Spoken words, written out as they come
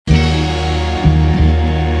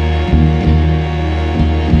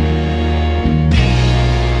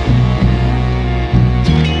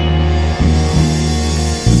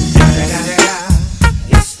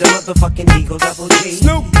motherfucking Eagle Double G.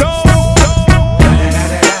 Snoop Dogg.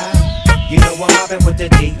 You know I'm mobbing with the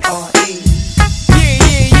D.R.E.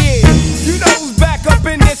 Yeah. You know who's back up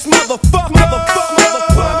in this motherfucker.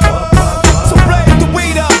 So blaze the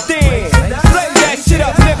weed up then. Blaze that shit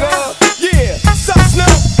up, nigga. Yeah, sup,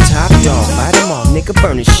 Snoop? Top dog, bite them all, nigga,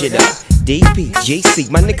 burning shit up. DPGC,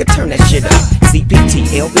 my nigga, turn that shit up. CPT,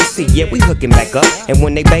 LBC, yeah, we hooking back up. And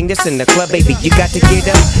when they bang this in the club, baby, you got to get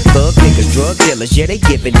up. Thug niggas, drug dealers, yeah, they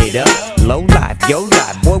giving it up. Low life, yo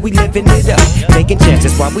life, boy, we living it up. Taking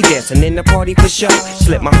chances while we dancing in the party for sure.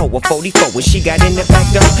 Slip my hoe a 44 when she got in the back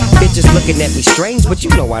door. Bitches looking at me strange, but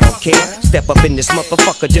you know I don't care. Step up in this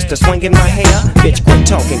motherfucker just to swing in my hair. Bitch, quit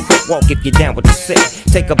talking, quit walk if you're down with the sick.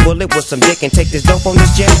 Take a bullet with some dick and take this dope on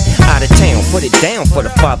this jet. Out of town, put it down for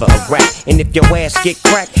the father of rap. And if your ass get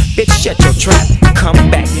cracked, bitch, shut your trap. Come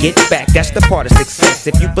back, get back, that's the part of success.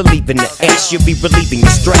 If you believe in the ass, you'll be relieving your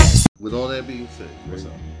stress. With all that being said, what's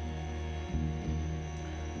up?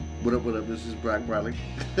 What up, this is Brock Bradley.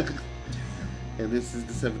 And this is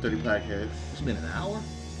the 730 podcast. It's been an hour?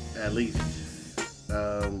 At least. I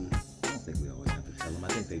don't think we always have to tell them. I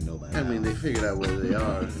think they know by now. I mean, they figured out where they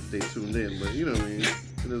are if they tuned in, but you know what I mean?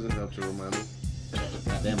 It doesn't help to remind them.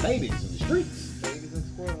 Goddamn babies in the streets. Babies and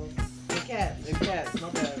squirrels. And cats,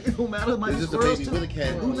 not bad. It don't matter, it might It's be just a baby squirrels with a too.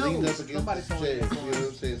 cat Who leaning knows? up against Somebody's the throwing shade. You know acorns. what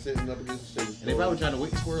I'm saying? Sitting up against the shade. And they probably trying to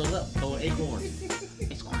wake squirrels up, throwing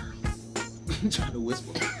acorns. Squirrels. Trying to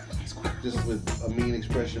whisper. Squirrels. Just with a mean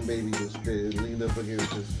expression, baby just leaned up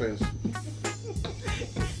against his fence.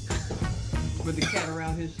 With the cat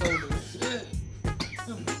around his shoulders.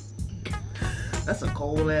 That's a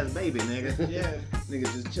cold ass baby, nigga. Yeah. Nigga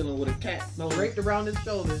just chilling with a cat. No, draped around his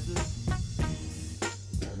shoulders. Just...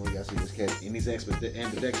 I know y'all see this cat. And he's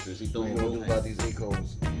ambidextrous. He What throwing you gonna do roll about these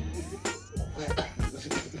acorns?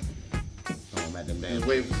 I'm at them damn. Just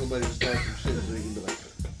waiting for somebody to start some shit so he can be like,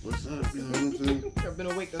 what's up? You know what I'm saying? I've been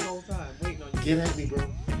awake the whole time, waiting on you. Get at me, bro.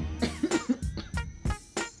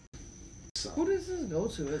 Who does this go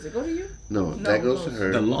to? Does it go to you? No, that goes to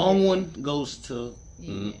her. The long one goes to.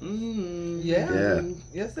 Yeah.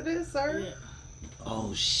 Yes, it is, sir. Yeah.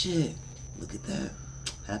 Oh shit! Look at that.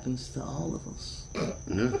 Happens to all of us.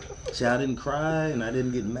 Yeah. See, I didn't cry and I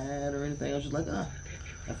didn't get mad or anything. I was just like, I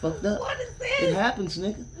fucked up. What is It this? happens,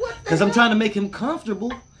 nigga. Because I'm trying to make him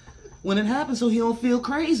comfortable when it happens, so he don't feel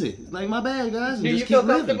crazy. Like, my bad, guys. And Do you just feel keep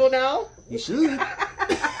living. comfortable now? You should.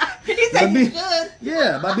 He said By you being- should.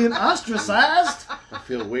 Yeah, by being ostracized. I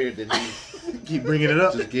feel weird that he Keep bringing it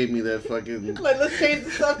up. just gave me that fucking Like, let's change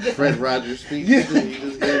the subject. Fred Rogers speech. Yeah. He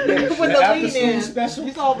just gave me this With shit. the after lean school in. special.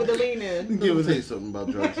 You saw with the lean in. Let me tell you something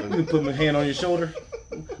about drugs, Let me son. put my hand on your shoulder.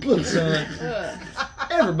 Look, son.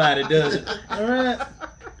 Everybody does it. All right.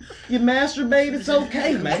 You masturbate, it's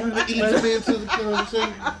okay, man. Ease him into the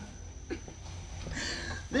conversation.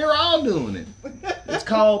 They're all doing it. It's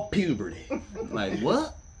called puberty. Like,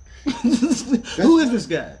 what? Who is this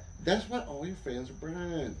guy? That's why all your fans are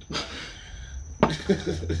Brian.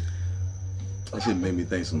 That shit made me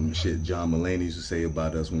think some shit John Mulaney used to say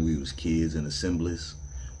about us when we was kids in assemblies.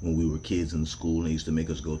 When we were kids in school, and they used to make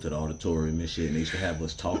us go to the auditorium and shit, and they used to have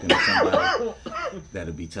us talking to somebody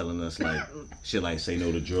that'd be telling us like shit like say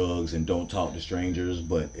no to drugs and don't talk to strangers,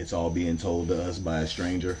 but it's all being told to us by a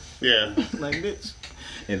stranger. Yeah. Like bitch.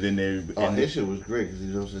 And then they Oh, this shit was great because you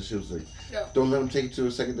know what she was like, don't let them take you to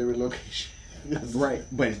a secondary location. right,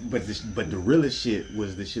 but the realest shit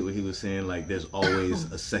was the shit where he was saying like there's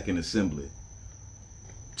always a second assembly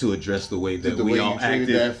to address the way that the we way all you treated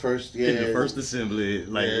acted that first, in the first assembly,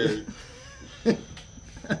 like. Yeah.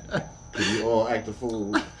 Because you all act a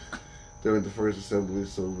fool during the first assembly,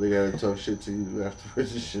 so they gotta talk shit to you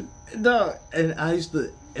afterwards and shit. No, and I used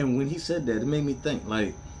to, and when he said that, it made me think,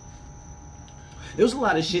 like, there was a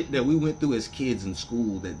lot of shit that we went through as kids in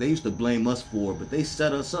school that they used to blame us for, but they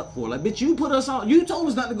set us up for. Like, bitch, you put us on, you told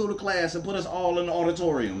us not to go to class and put us all in the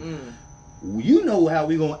auditorium. You know how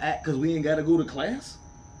we gonna act because we ain't gotta go to class?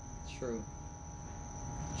 True.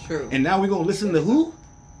 True. And now we gonna listen to who?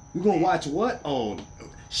 We gonna watch what? Oh,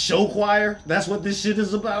 show choir? That's what this shit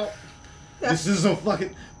is about? This is a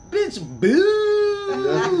fucking, bitch, boo!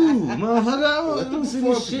 Motherfucker, I don't see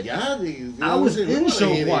this shit. I was in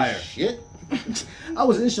show choir. Shit. I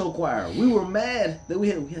was in show choir. We were mad that we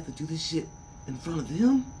had to do this shit in front of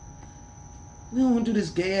them. We don't want to do this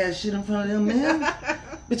gay ass shit in front of them, man.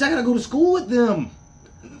 Bitch, I gotta go to school with them.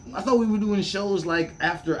 I thought we were doing shows like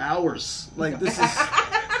after hours. Like this is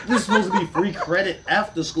supposed to be free credit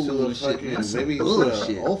after school So and shit. Man. That's some maybe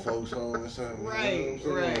bullshit. old folks home or something. Right, You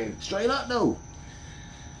know what I'm saying? right. Straight up though.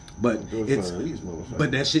 But Do it it's for these motherfuckers.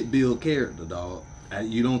 but that shit build character, dog.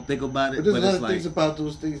 You don't think about it, But there's a lot it's of like things about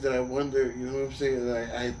those things that I wonder. You know what I'm saying?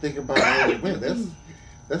 That I think about. Like, man,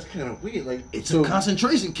 that's kind of weird. Like it's a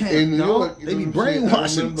concentration camp. in New dog. York, you They be know what I'm saying? I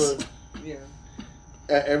brainwashing. remember Yeah.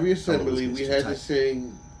 at every assembly it's we too had tight. to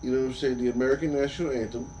sing. You know what I'm saying? The American National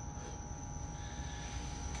Anthem.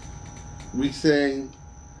 We sang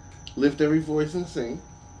 "Lift Every Voice and Sing."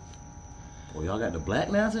 Well, y'all got the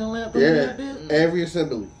black national anthem. Yeah, Bitch? every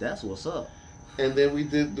assembly. That's what's up. And then we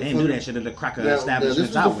did the They didn't do that shit at the cracker Now, this establishment.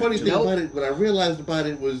 was the funny thing about it. What I realized about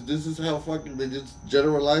it was this is how fucking they just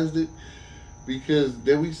generalized it, because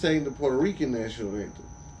then we sang the Puerto Rican national anthem.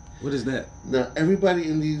 What is that? Now everybody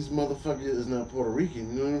in these motherfuckers is not Puerto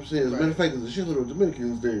Rican. You know what I'm saying? As a matter of fact, there's a shitload of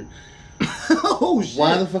Dominicans there. Oh shit!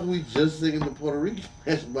 Why the fuck are we just singing the Puerto Rican?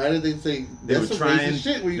 Why did they say They that's were some trying. racist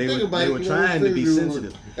shit when you They think were, about they it? were You know what I'm trying to be saying?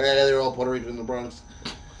 sensitive. They're all Puerto Rican in the Bronx.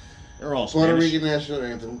 They're all Puerto Spanish. Rican national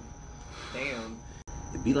anthem. Damn.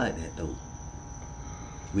 It be like that though.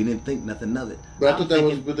 We didn't think nothing of it. But I I'm thought that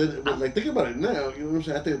was, thinking- but like think about it now. You know what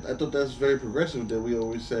I'm saying? I thought that's very progressive that we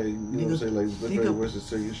always say. You know what I'm saying? Like lift Think every of- voice and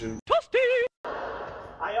sing and shit.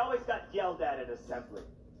 I always got yelled at assembly.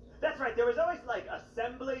 That's right, there was always like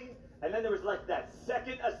assembly, and then there was like that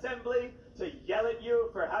second assembly to yell at you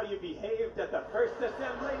for how you behaved at the first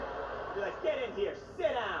assembly. You're like, get in here,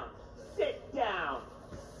 sit down, sit down,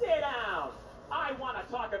 sit down. I want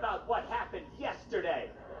to talk about what happened yesterday.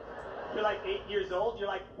 You're like 8 years old, you're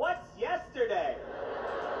like, what's yesterday?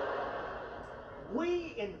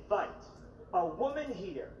 We invite a woman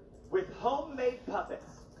here with homemade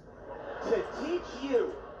puppets to teach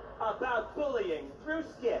you about bullying through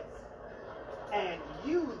skits, and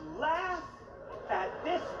you laugh at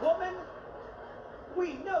this woman?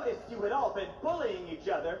 We noticed you had all been bullying each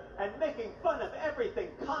other and making fun of everything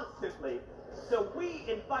constantly, so we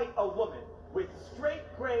invite a woman with straight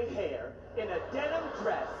gray hair in a denim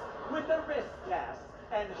dress with a wrist cast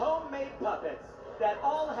and homemade puppets that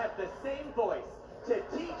all have the same voice to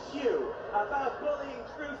teach you about bullying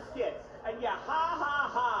through skits, and you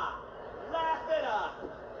ha, laugh it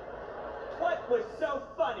up. What was so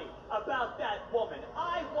funny about that woman?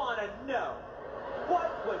 I want to know.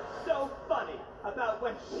 What was so funny about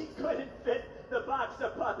when she couldn't fit the box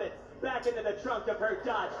of puppets back into the trunk of her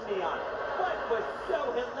Dodge Neon? What was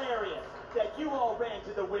so hilarious that you all ran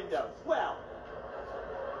to the windows? Well,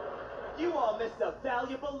 you all missed a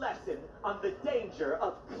valuable lesson on the danger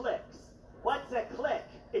of cliques. What's a clique?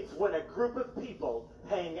 It's when a group of people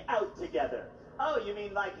hang out together. Oh, you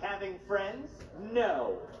mean like having friends?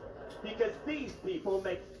 No. Because these people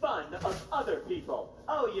make fun of other people.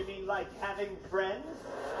 Oh, you mean like having friends?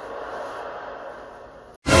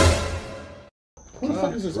 What the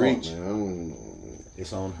fuck is this Reach. on, man? I don't know.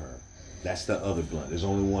 It's on her. That's the other blunt. There's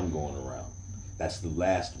only one going around. That's the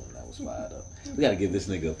last one that was fired up. We gotta give this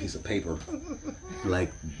nigga a piece of paper.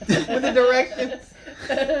 Like, With the directions.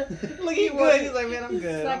 Look, he good. He's like, man, I'm So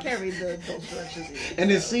good. I can't read those directions either.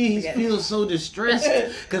 and then see, he feels so distressed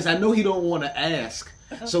because I know he don't want to ask.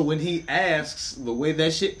 So when he asks, the way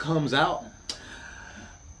that shit comes out,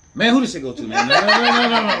 man, who this shit go to, man? No,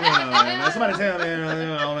 man. Somebody tell me,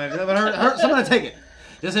 man. Somebody take it.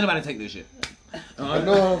 Just anybody take this shit. I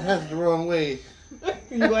know I passed the wrong way.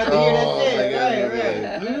 You gonna have to hear that Oh, shit.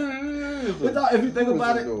 my God, Right. Without, if you think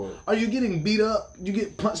about it, Where's it going? are you getting beat up? You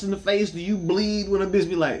get punched in the face? Do you bleed when a bitch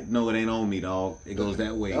be like, no, it ain't on me, dog. It goes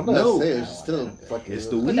that way. I'm not No. saying it's still fucking. It's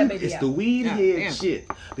the Put weed. that baby It's out. the weed Yeah, head damn. shit.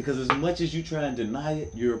 Because as much as you try and deny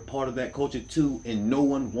it, you're a part of that culture too, and no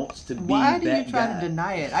one wants to be Why do that you try guy. to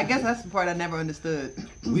deny it? I guess that's the part I never understood.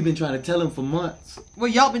 We've been trying to tell him for months.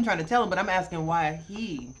 Well, y'all been trying to tell him, but I'm asking why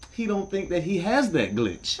he. He don't think that he has that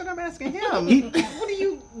glitch. But I'm asking him. He- What do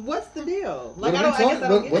you? What's the deal? Like, What I are don't. we I guess I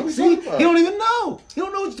don't talking- get what it. we See, talking about? he don't even know. He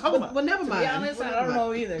don't know what you're talking Well, about. well, never To mind. be honest, I don't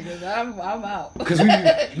know either because I'm out. Because we,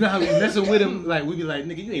 you know how we messing with him, like we be like,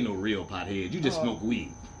 nigga, you ain't no real pothead. You just smoke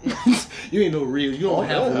weed. You ain't no real. You don't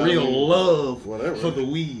have yeah, real I mean, love whatever. for the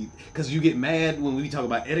weed. Because you get mad when we talk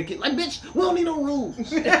about etiquette. Like, bitch, we don't need no rules.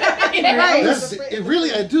 That's, it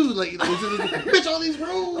really, I do. Like, bitch, all these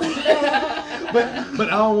rules. But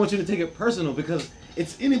I don't want you to take it personal because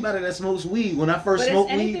it's anybody that smokes weed. When I first But it's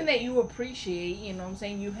smoked anything weed, that you appreciate, you know what I'm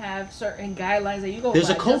saying? You have certain guidelines that you go there's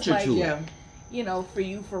by. a culture just like, to it. Yeah. You know, for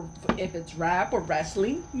you, for if it's rap or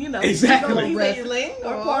wrestling, you know. Exactly. you know, Wrestling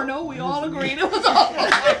or or- porno, we all agreed it was all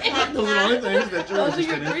right. Those are the only things that you're Those are interested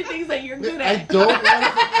your in. three things that you're good I at. don't want to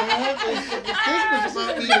have those stigmas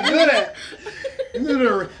about me. You're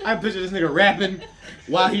good at. I picture this nigga rapping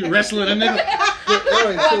while he wrestling a nigga. All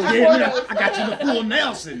right, so Yeah, nigga, I got you the full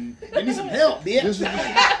Nelson. You need some help, bitch. this is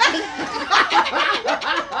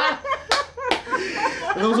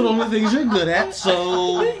But Those are the only things you're good at.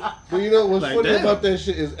 So, But you know what's Like, funny damn. about that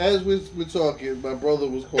shit is, as we're talking, my brother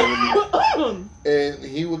was calling me, and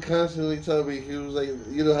he would constantly tell me, he was like,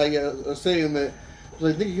 you know how you saying that, he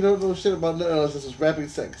was like, nigga, you don't know shit about nothing else. This is rapping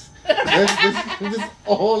sex. That's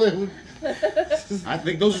all it would. I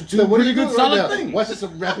think those are two So what are pretty you good doing solid right now? things. Watching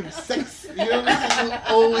some rapping sex. You know what I mean? You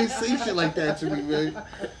always say shit like that to me, man.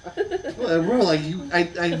 Like, bro, like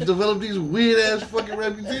I developed these weird ass fucking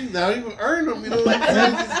reputations. I don't even earn them. You know, like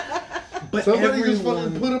But somebody just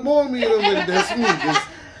fucking put them on me. You know, like, that's me. Just,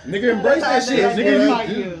 nigga, embrace that shit. That's Nigga, what I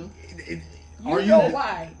you, do. are You you? know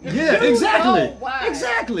why? Yeah, You exactly. know why.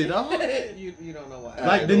 Exactly, dog. You don't know why.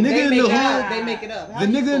 Like the They nigga in make the it up. hood. They make it up. The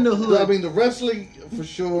nigga in the I hood. mean, the wrestling for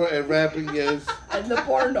sure and rapping, yes. And the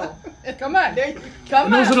porno. Come on, come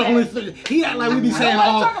And those on. are the only man. things. He act like we be I saying don't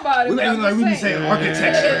wanna all. talk about it, We but act I'm like we be just saying saying.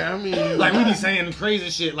 architecture. I mean, Like we be saying crazy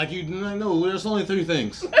shit. Like you no, there's only 3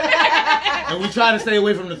 things, and we try to stay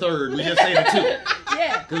away from the third. We just say the 2.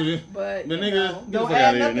 Yeah. 'Cause we, But the you nigga, know, get the Don't fuck add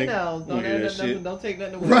outta here, nothing nigga. else. Don't hear add that nothing. shit. Don't take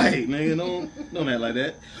nothing away. Right, nigga, don't act like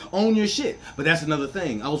that. Own your shit. But that's another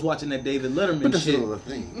thing. I was watching that David Letterman but that's shit. another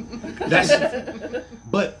thing. That's.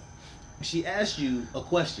 But she asked you a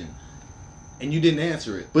question, and you didn't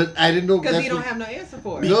answer it But I didn't know Because that's he don't what, have no answer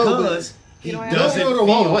for it. No, because he You don't have- doesn't No,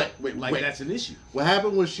 feel wait, like wait. that's an issue. What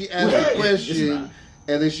happened was she asked Right. a question, It's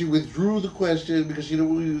and then she withdrew the question because she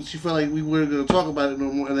felt like we weren't going to talk about it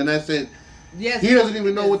no more. And then I said, Yes. he doesn't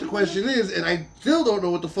even know what the question is, and I still don't know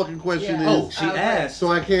what the fucking question Yeah. is. Oh, she I was like- asked.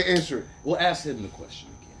 So I can't answer it. Well, ask him the question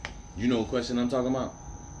again. You know what question I'm talking about?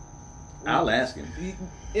 I'll ask him.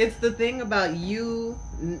 It's the thing about you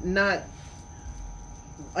not,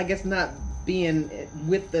 I guess, not being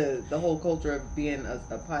with the whole culture of being a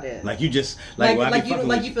pothead. Like you just like well, I be you fucking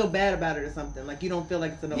like with you feel bad about it or something. Like you don't feel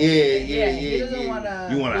like it's an Yeah, he doesn't want to.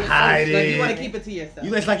 You wanna hide Like it. you want to keep it to yourself.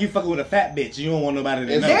 You it's like you fucking with a fat bitch. You don't want nobody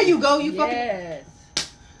to know. There you go. You fucking. Yes.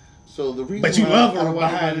 So the reason But you why love her I don't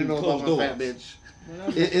want behind nobody to know closed about my doors. fat bitch.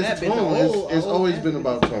 Well, It's that bitch, tone. old- It's old always fat been bitch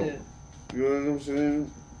about and tone. shit. You know what I'm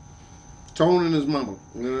saying? Tone and his mama.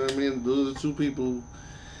 You know what I mean? Those are the 2 people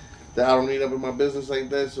that I don't need up in my business like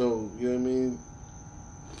that. So, you know what I mean?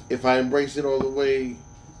 If I embrace it all the way,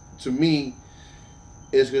 to me,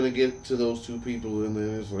 it's going to get to those 2 people. And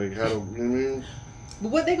then it's like, how do, you know what I mean?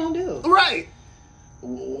 But what they gonna do? Right.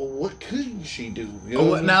 What could she do? You Oh,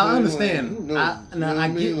 what I'm now I saying? understand. Like, who knows? I You know what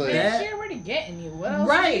get mean? Like, that. Man, she already getting you. What else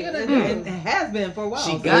Right. are you gonna It do? has been for a while.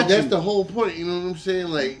 She so- got Like, that's you. the whole point. You know what I'm saying?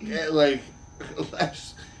 Like, you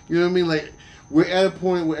know what I mean? Like, we're at a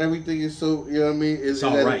point where everything is so, you know what I mean? It's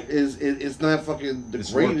all right. It's not fucking the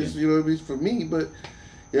It's greatest, working. you know what I mean, for me, but,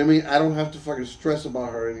 you know what I mean? I don't have to fucking stress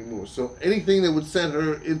about her anymore. So anything that would set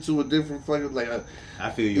her into a different fucking, like, I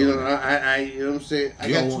feel you you. know, I you know what I'm saying? I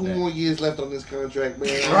You got don't 2 want that. more years left on this contract, man.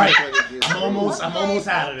 Right. I'm trying to get I'm through. almost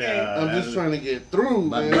out of there. I'm just trying to get through,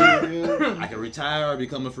 My man. You know? I can retire or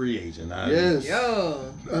become a free agent. Yes.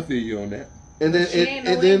 Yo. I feel you on that. And then She ain't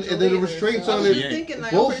no and then angel the either, restraints so- I on was it She just ain't. thinking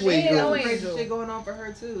like both I'm ways pretty go. crazy shit going on for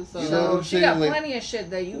her too. So You know what I'm She saying? got Like, plenty of shit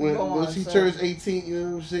that you can when, go on. once he so. turns 18, you know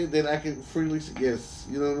what I'm saying, then I can freely say yes.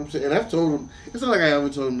 You know what I'm saying? And I've told him, it's not like I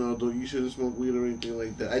haven't told him, no, dude, you shouldn't smoke weed or anything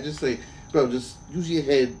like that. I just say, bro, just use your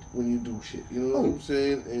head when you do shit. You know what I'm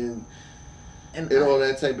saying? And all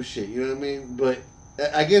that type of shit. You know what I mean? But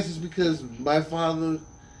I guess it's because my father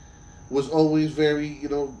was always very, you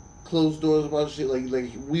know, closed doors about shit. Like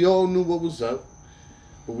we all knew what was up,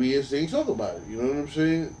 but we didn't talk about it. You know what I'm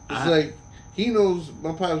saying? It's like he knows,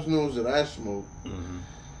 my pops knows that I smoke,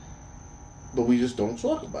 but we just don't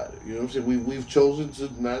talk about it. You know what I'm saying? We've chosen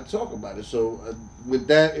to not talk about it. So with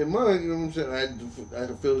that in mind, you know what I'm saying? I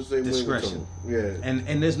feel the same Discretion. way with Tone. Yeah.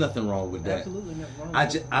 And there's nothing wrong with that. absolutely nothing wrong.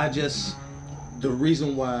 I just the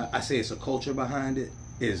reason why I say it's a culture behind it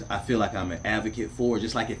is I feel like I'm an advocate for it.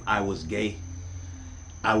 Just like if I was gay,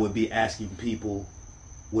 I would be asking people,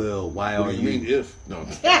 well, why What are do you mean you? if? No.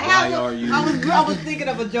 Why are you? I was thinking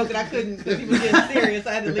of a joke and I couldn't because he was getting serious.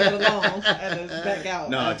 I had to leave it alone. I had to back out. I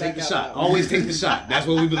No, had to take back the out. shot. Always take the shot. That's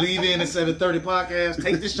what we believe in at 730 Podcast.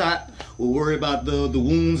 Take the shot. We'll worry about the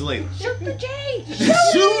wounds later. Shoot the J.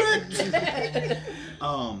 Shoot it.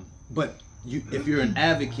 But if you're an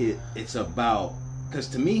advocate, it's about, because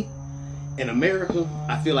to me, in America,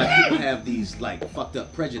 I feel like people have these like fucked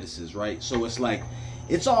up prejudices, right? So it's like,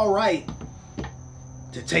 it's all right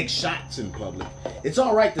to take shots in public. It's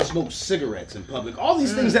all right to smoke cigarettes in public. All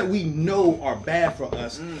these things that we know are bad for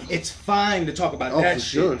us, it's fine to talk about that for shit.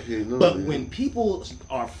 sure. Yeah, no, But yeah. when people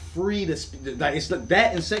are free to, like, it's like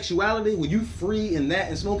that in sexuality, when you free in that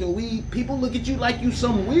and smoking weed, people look at you like you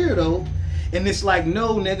some weirdo. And it's like,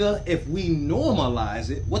 no, nigga, if we normalize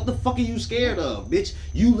it, what the fuck are you scared of, bitch?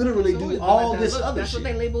 You literally It's always do been all like that. this Look, other that's shit.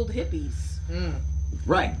 what they labeled hippies.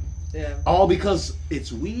 Right. Yeah. All because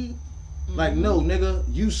it's weed? Like, no, nigga,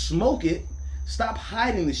 you smoke it. Stop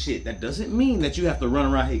hiding the shit. That doesn't mean that you have to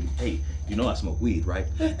run around, hey, you know I smoke weed, right?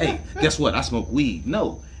 Hey, guess what? I smoke weed.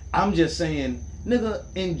 No, I'm just saying, nigga,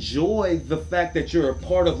 enjoy the fact that you're a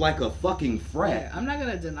part of like a fucking frat. Yeah, I'm not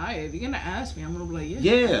gonna deny it. If you're gonna ask me, I'm gonna be like,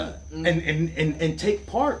 Yeah, and take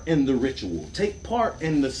part in the ritual. Take part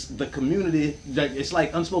in the community. That it's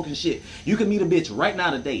like unspoken shit. You can meet a bitch right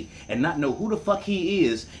now today and not know who the fuck he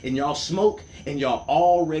is, and y'all smoke, and y'all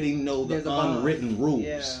already know the There's a bond. unwritten rules.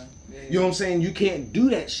 Yeah. You know what I'm saying? You can't do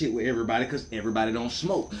that shit with everybody because everybody don't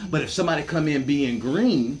smoke. But if somebody come in being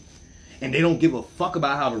green, and they don't give a fuck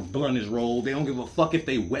about how the blunt is rolled. They don't give a fuck if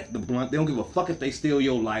they wet the blunt. They don't give a fuck if they steal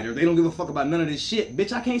your lighter. They don't give a fuck about none of this shit.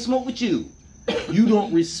 Bitch, I can't smoke with you. You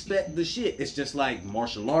don't respect the shit. It's just like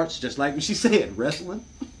martial arts, just like what she said, wrestling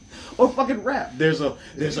or fucking rap. There's a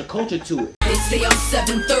culture to it. They say I'm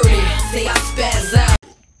 730, say I spaz out.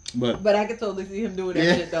 But I can totally see him doing that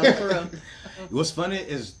Yeah. shit though, for real. what's funny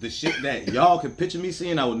is the shit that y'all can picture me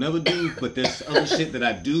seeing I would never do, but there's other shit that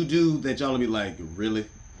I do that y'all will be like, really?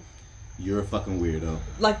 You're a fucking weirdo.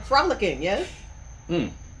 Like frolicking, yes?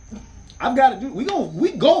 I've got to do. We going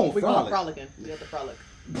We're going frolic. frolicking. We have to frolic.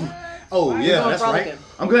 Oh Why are we yeah, going that's frolicking? right.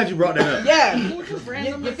 I'm glad you brought that up. Yeah.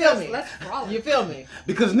 random. You feel me? Let's frolic. You feel me?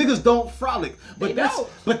 Because niggas don't frolic, They don't.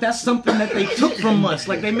 but that's something that they took from us.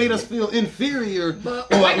 Like they made us feel inferior,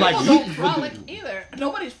 But or white like people you. don't frolic either.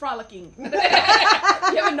 Nobody's frolicking.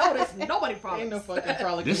 You ever noticed? Nobody frolics. Ain't no fucking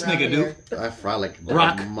frolicking. This around nigga here. do. I frolic.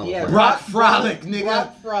 Brock. Yeah, Brock frolic, nigga.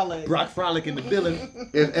 Brock frolic. Brock frolic in the building,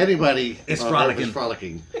 If anybody It's on Earth frolicking. is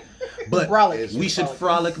frolicking. but Frolic. we should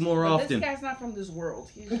frolic more But often. this guy's not from this world.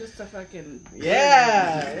 He's just a fucking.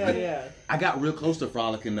 Yeah. I got real close to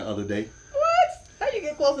frolicking the other day. What? How you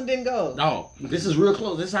get close and didn't go? No, this is real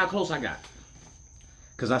close. This is how close I got.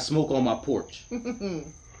 Cause I smoke on my porch.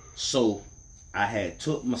 So I had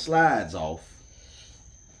took my slides off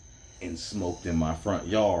and smoked in my front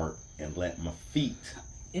yard and let my feet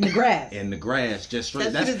In the grass. in the grass just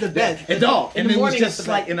straight. That shit is the best. And dog. In And the it was morning, it's just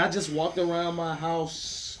the like, best. and I just walked around my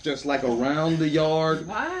house, just like around the yard.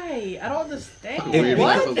 Why? I don't understand. It-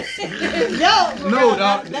 What? Yo, for No, real,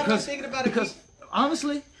 dog. that was thinking about it. Because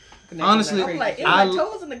honestly, Connecting honestly, that I'm like, ew, I- my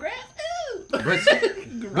toes in the grass.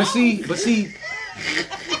 Ew. but see,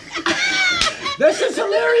 that shit's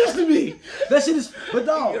hilarious to me. That shit is, but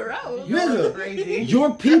dog, You're out. nigga, crazy.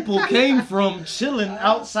 your people came from chilling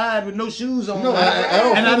outside with no shoes on. No, I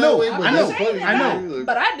don't. And feel I know, that way, but I know, it's funny. I know.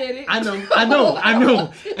 But I did it. I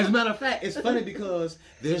know. As a matter of fact, it's funny because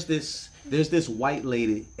there's this white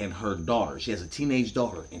lady and her daughter. She has a teenage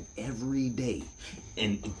daughter, and every day,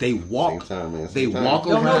 and they walk, Same time, man. they Same time. walk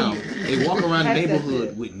Don't know around, you. they walk around the Hashtag neighborhood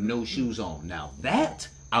shit. with no shoes on. Now that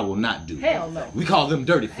I will not do. Hell no. We call them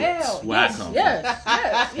dirty foots Hell, where I come yes,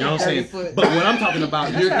 yes. from. You know what I'm Dirty saying? foot. But what I'm talking about,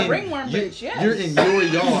 That's you're that in, ringworm you- bitch, yes. you're in your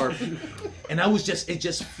yard, and I was just, it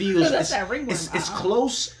just feels, That's it's, that ringworm. it's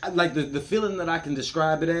close, like the feeling that I can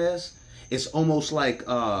describe it as, it's almost like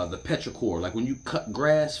the petrichor, like when you cut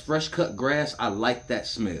grass, fresh cut grass, I like that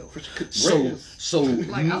smell. So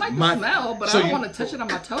Like I like the smell, but so I don't you- want to touch it on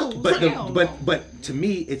my toes. But Hell no. but to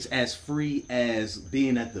me, it's as free as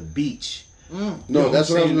being at the beach. No, know that's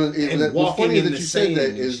what what I'm I was saying? going And to. What's walking funny in that the you said sand that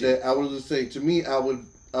and is shit. that I was going to say, to me, I would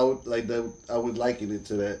like that. I would liken it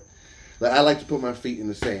to that. Like I like to put my feet in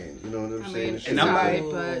the sand. You know what I'm I saying? mean, It's it's I'm not- alright,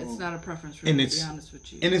 but it's not a preference for And me, to it's- be honest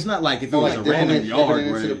with you. And it's not like if it I was like a dipping random it- yard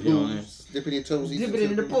dipping where into the you know what I mean? pools, dipping your toes Dip it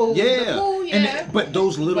in the pool. Yeah. pool, yeah. But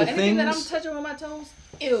those little But anything that I'm things, touching with my toes,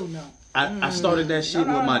 ew, no. I started that shit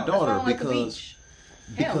No, with my that's why I daughter don't like the because beach.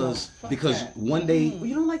 Hell no. Fuck because that. one day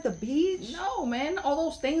You don't like the beach? No, man, all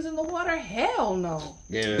those things in the water, hell no.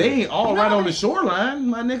 Yeah. they ain't all You know right how on the many- shoreline,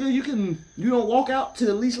 my nigga. You don't walk out to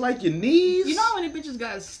at least like your knees. You know how many bitches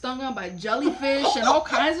got stung on by jellyfish and all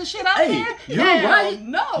kinds of shit out Hey, there? you're Hell right.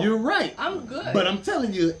 No. You're right. I'm good. But I'm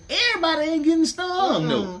telling you, everybody ain't getting stung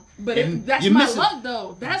though. But And that's you're my missing- luck,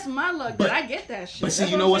 though. That's my luck But- that I get that shit. But see,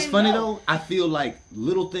 That's you what know I'm what's saying, funny no. though? I feel like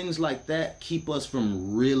little things like that keep us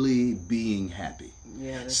from really being happy.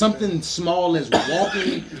 Yeah. that's Something small as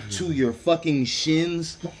walking to your fucking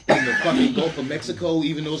shins in the fucking Gulf of Mexico,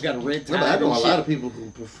 even though it's got a red No, tide. but I know a and lot shit. of people who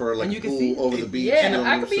prefer like And a you can pool see- over the beach. Yeah, you know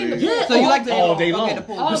I what could be in I'm the saying? pool. So you all like day the- all day okay, long. the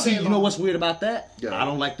pool. All But see, day you know long. what's weird about that? Yeah. I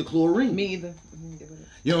don't like the chlorine. Me either.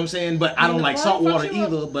 You know what I'm saying? But I don't the like water salt water fucks you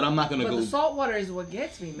up. either. But I'm not gonna But go. the salt water is what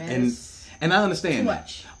gets me, man. and It's and I understand too that.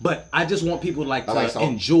 much. But I just want people like I to like salt.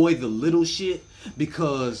 enjoy the little shit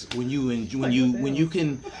because when you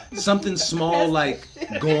can something small like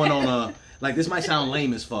going on Like, this might sound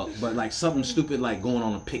lame as fuck, but like something stupid like going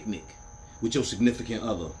on a picnic with your significant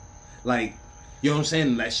other. Like, you know what I'm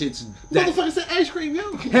saying? That shit's... Motherfucker said ice cream,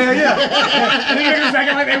 yo. Hell yeah. And the niggas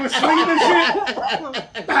acting like they was sleeping and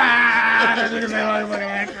shit. Ah, the niggas acting like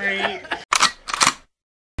ice cream.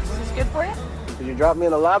 Is this good for you? Did you drop me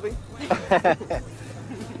in the lobby? It's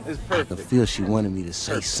I perfect. could feel she wanted me to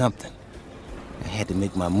say something. I had to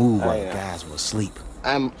make my move while the yeah. guys were asleep.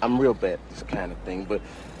 I'm real bad at this kind of thing, but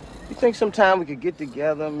you think sometime we could get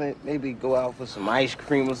together, maybe go out for some ice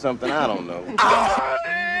cream or something? I don't know.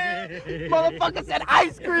 Motherfucker said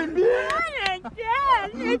ice cream, bitch! Yes,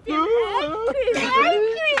 it's ice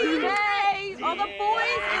cream! Hey, all the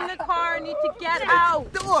boys in the car need to get out.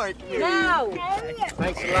 Now!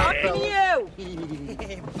 Thanks a lot, fellas. You!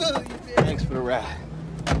 Thanks for the ride.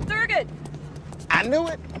 Thurgood, I knew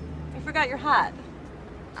it. you forgot your hat.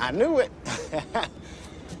 I knew it.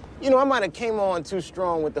 You know, I might have came on too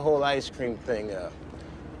strong with the whole ice cream thing. Let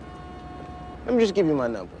me just give you my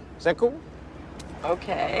number. Is that cool?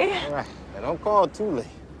 Okay. All right. And don't call too late.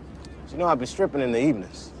 You know I'll be stripping in the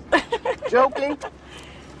evenings. Joking?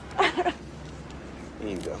 Here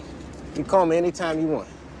you go. You call me anytime you want.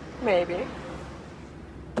 Maybe.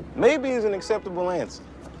 Maybe is an acceptable answer.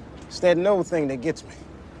 It's that no thing that gets me.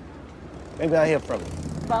 Maybe I'll hear from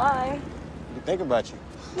you. Bye. You think about you.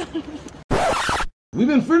 We've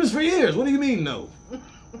been friends for years. What do you mean, no?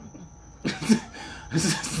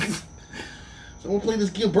 Someone play this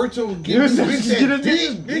Gilberto. You're Give me just that get a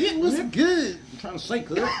dick, dick. bitch. What's good? I'm trying to say,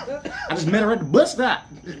 cuz. I just met her at the bus stop.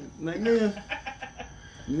 Like, nigga.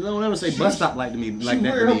 You don't ever say bus stop like to me, like She that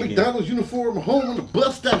to wearing her me again. McDonald's uniform home on the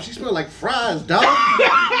bus stop. She smell like fries, dog.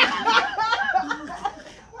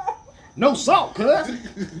 No salt, cuz.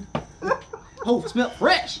 Oh, smell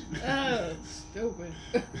fresh. Stupid.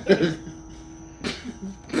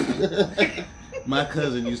 My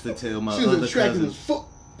cousin used to tell my She was other attractive cousin. as fuck.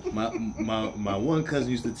 My one cousin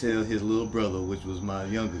used to tell his little brother, which was my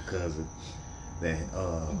younger cousin, that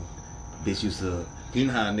bitch used to, you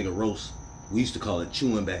know how a nigga roast, we used to call it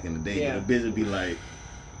chewing back in the day. Yeah. But the bitch would be like,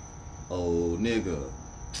 oh nigga,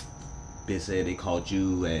 bitch said they caught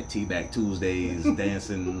you at T-Back Tuesdays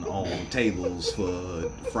dancing on tables for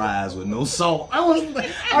fries with no salt. I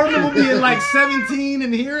remember being like 17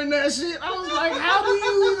 and hearing that shit. I was like, how do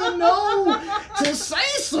you even know to say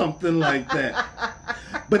something like that?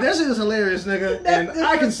 But that shit is hilarious, nigga, and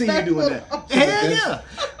I can see you doing that. Hell yeah.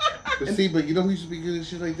 But see, but you know who used to be good at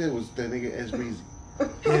shit like that was that nigga S Breezy.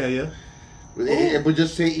 Hell yeah. But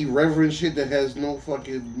just say irreverent shit that has no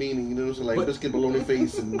fucking meaning, you know what I'm saying? Like biscuit bologna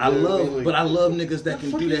face and I love niggas that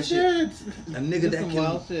can do that shit. A nigga that Some can.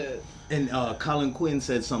 wild shit. And Colin Quinn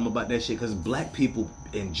said something about that shit because black people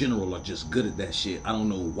in general are just good at that shit. I don't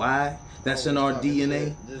know why. That's in our DNA.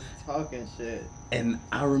 Shit. Just talking shit. And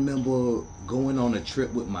I remember going on a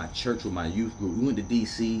trip with my church, with my youth group. We went to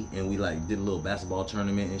DC and we like did a little basketball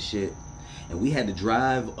tournament and shit. And we had to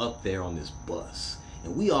drive up there on this bus.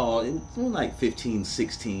 And we all, it was like 15,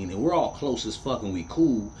 16, and we're all close as fuck and we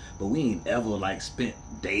cool, but we ain't ever like spent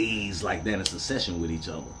days like that in succession with each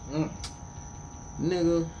other.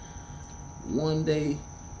 Nigga, one day,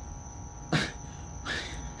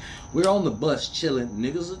 we're on the bus chilling,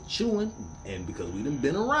 niggas are chewing, and because we done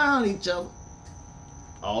been around each other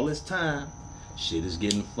all this time, shit is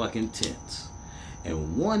getting fucking tense.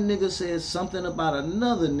 And one nigga said something about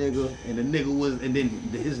another nigga, and the nigga was, and then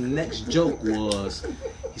his next joke was,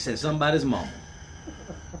 he said something about his mom.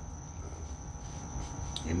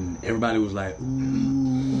 And everybody was like,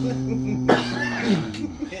 ooh.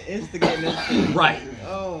 Instigating this shit. Right.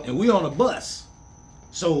 Oh. And we on a bus.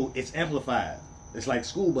 So it's amplified. It's like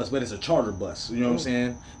school bus, but it's a charter bus. You know what I'm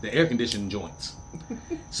saying? The air conditioning joints.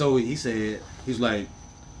 So he said, he's like,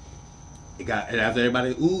 it got, and after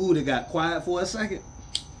everybody, they got quiet for a second.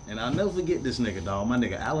 And I'll never forget this nigga, dog. My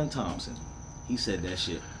nigga, Alan Thompson. He said that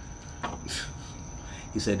shit.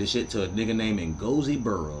 He said this shit to a nigga named Ngozi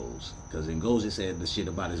Burroughs. Because Ngozi said the shit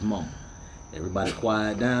about his mama. Everybody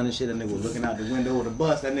quiet down and shit. That nigga was looking out the window of the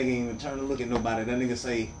bus. That nigga ain't even turn to look at nobody. That nigga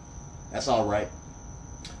say, that's all right.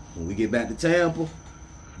 When we get back to Tampa,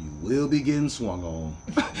 you will be getting swung on.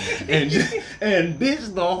 and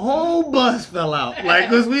bitch, the whole bus fell out. Like,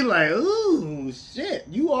 cause we like, ooh, shit.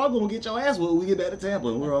 You all gonna get your ass whooped when we get back to Tampa.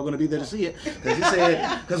 And we're all gonna be there to see it. Cause he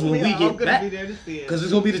said, cause when we get back, cause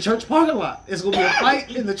it's gonna be the church parking lot. It's gonna be a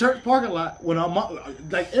fight in the church parking lot when our mom,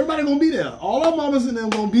 like everybody gonna be there. All our mamas and them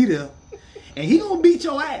gonna be there. And he gonna beat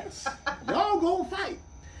your ass. Y'all gonna fight.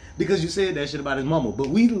 Because you said that shit about his mama. But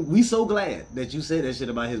we so glad that you said that shit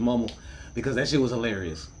about his mama. Because that shit was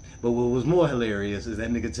hilarious. But what was more hilarious is that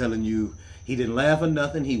nigga telling you he didn't laugh or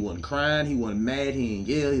nothing. He wasn't crying. He wasn't mad. He didn't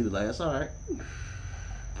yell. He was like, that's all right.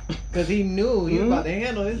 Because he knew he was about to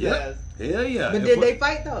handle his ass. Hell yeah. But did they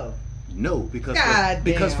fight though? No, because God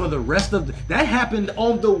for the rest of that happened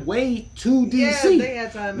on the way to DC. Yeah, they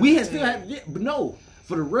had time. We had still had, but no,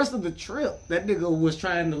 for the rest of the trip, that nigga was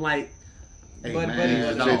trying to like, hey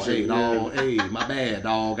man, dog, hey, my bad,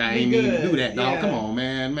 dog. I ain't mean to do that, dog. Yeah. Come on,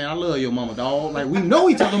 man, I love your mama, dog. Like we know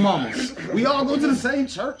each other mamas. We all go to the same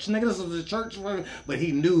church, nigga. This was the church, but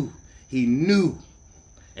he knew.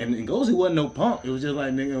 And Ngozi wasn't no punk. It was just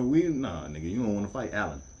like, nigga, nigga, you don't want to fight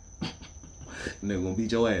Alan. Nigga gonna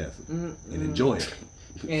beat your ass and enjoy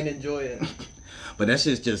it. But that's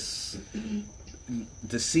just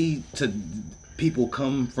to see people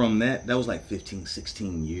come from that was like 15,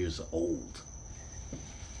 16 years old.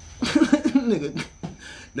 Nigga,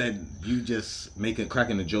 that you just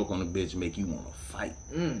cracking a joke on a bitch make you want to fight.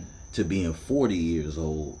 To being 40 years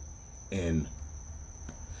old and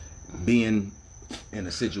being in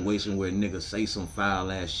a situation where niggas say some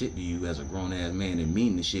foul ass shit to you as a grown ass man and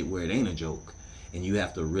mean the shit where it ain't a joke, and you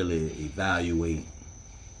have to really evaluate,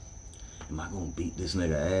 am I gonna beat this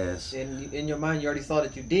nigga ass? And in your mind you already saw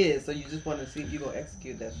that you did, so you just want to see if you gonna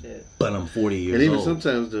execute that shit. But I'm 40 years old. And even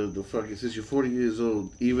sometimes the fucking, since you're 40 years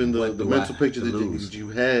old, even the mental picture that you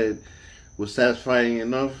had was satisfying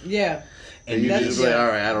enough. Yeah. And you just like, all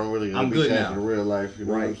right, I don't really I'm be good chance now. in real life. You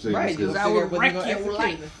know what I'm saying? Right, because I will wreck your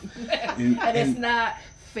life. And it's not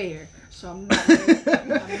fair. So I'm not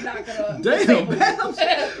gonna. Damn,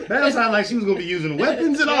 Bam sounded like she was gonna be using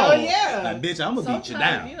weapons and all. Yeah. Like, bitch, I'm gonna beat you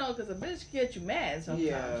down. You know, because a bitch get you mad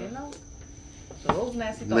sometimes, you know? So those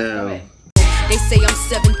nasty thoughts Now, come in. They say I'm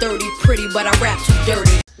 730 pretty, but I rap too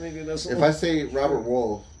dirty. If I say Robert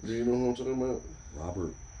Wall, do you know who I'm talking about?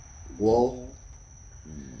 Robert Wall?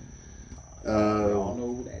 Y'all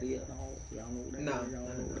know who that is? No.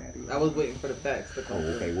 I was waiting for the facts to come.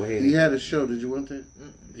 Okay, well, he had a show. Did you want that?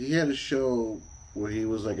 He had a show where he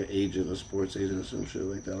was like an agent, a sports agent or some shit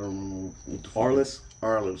like that. I don't remember what the fuck.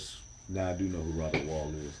 Arliss. Nah, I do know who Robert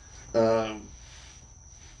Wall is.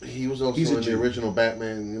 He was also in the original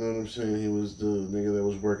Batman. You know what I'm saying? He was the nigga that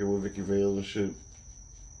was working with Vicky Vale and shit.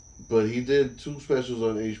 But he did 2 specials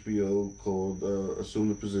on HBO called Assume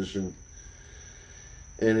the Position.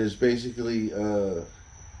 And it's basically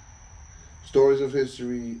stories of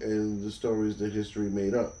history and the stories that history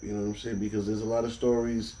made up. You know what I'm saying? Because there's a lot of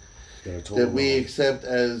stories that we accept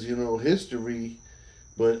as, you know, history,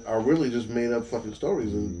 but are really just made up fucking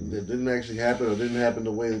stories that didn't actually happen or didn't happen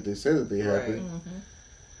the way that they said that they happened.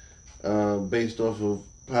 Based off of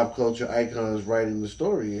pop culture icons writing the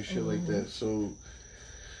story and shit like that. So,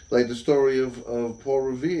 like the story of Paul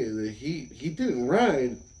Revere, that he didn't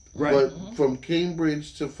ride. Right. But from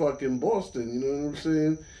Cambridge to fucking Boston, you know what I'm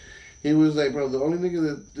saying? He was like, bro, the only nigga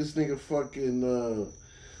that this nigga fucking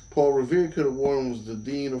Paul Revere could have worn was the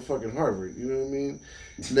dean of fucking Harvard. You know what I mean?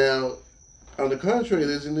 Now, on the contrary,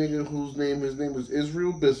 there's a nigga his name is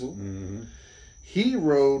Israel Bissell. He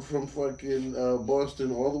rode from fucking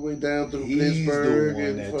Boston all the way down through Pittsburgh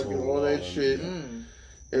and fucking all that shit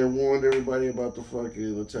and warned everybody about the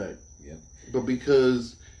fucking attack. Yep. But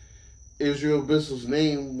because Israel Bissell's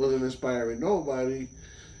name wasn't inspiring nobody,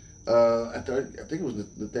 I think it was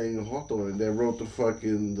Nathaniel Hawthorne that wrote the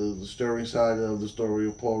fucking the stirring saga of the story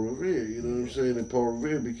of Paul Revere. You know what I'm saying? And Paul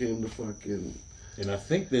Revere became the fucking And I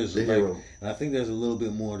think there's a little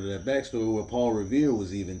bit more to that backstory where Paul Revere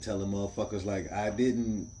was even telling motherfuckers like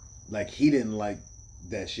he didn't like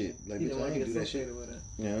that shit. Like, He bitch, didn't I want to ain't get do that shit. associated with it.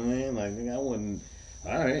 You know what I mean? Like, nigga, I wouldn't.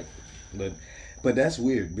 All right, but that's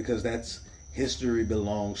weird because that's history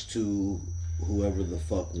belongs to whoever the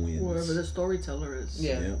fuck wins. Whoever the storyteller is.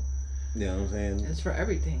 Yeah. You know what I'm saying? It's for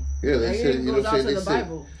everything. Yeah, they said, It you know goes what out I'm to saying? the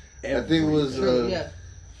Bible. I think it was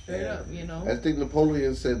Straight up, you know. I think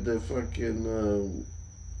Napoleon said that fucking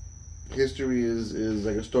history is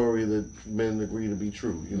like a story that men agree to be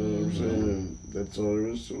true. You know what I'm saying? And that's all there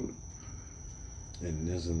is to it. And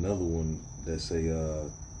there's another one that say,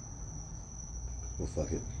 well,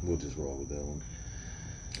 fuck it. We'll just roll with that one.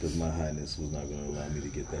 Because my highness was not going to allow me to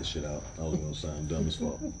get that shit out. I was going to sound dumb as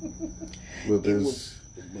fuck. But there's,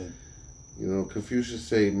 you know, Confucius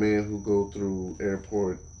say, man who go through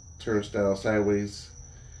airport turnstile sideways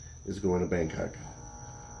is going to Bangkok.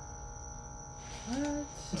 What?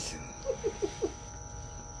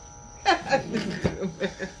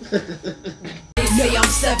 They say I'm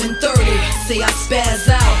 730, say I spaz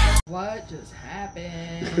out. What just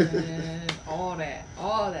happened?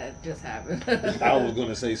 all that just happened. I was going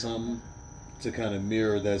to say something to kind of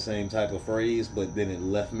mirror that same type of phrase, but then it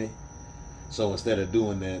left me. So instead of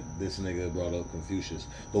doing that, this nigga brought up Confucius.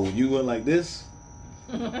 But when you went like this,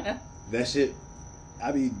 that shit,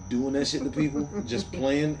 I be doing that shit to people, just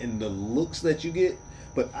playing, and the looks that you get.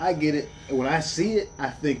 But I get it. When I see it, I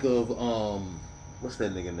think of what's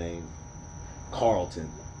that nigga name? Carlton.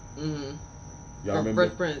 Mm-hmm. Y'all From remember?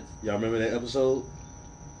 Fresh Prince. Y'all remember that episode?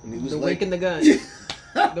 And he was The like, wink and the gun.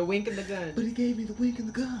 The wink and the gun. But he gave me the wink and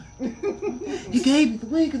the gun. He gave me the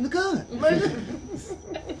wink and the gun.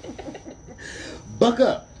 Buck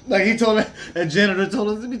up. Like he told that janitor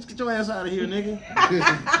told us, "Get your ass out of here, nigga."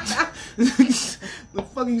 The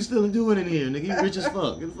fuck are you still doing in here, nigga? You rich as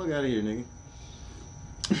fuck. Get the fuck out of here, nigga.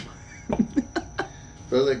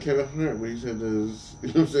 But like Kevin Hart, when he said this, you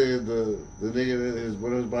know what I'm saying, the nigga that is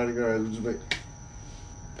one of his bodyguards was just like,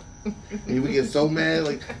 and he would get so mad,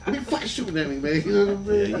 like, what are you fucking shooting at me, man? You know what I'm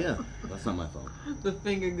saying? Yeah. That's not my fault. The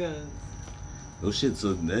finger guns. Those shit,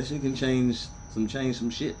 so that shit can change some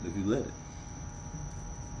shit if you let it.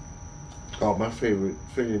 Oh, my favorite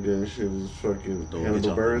finger gun shit is fucking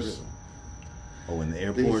Hannibal Buress. Oh, in the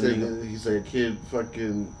airport, he said a kid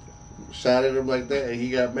fucking shot at him like that, and he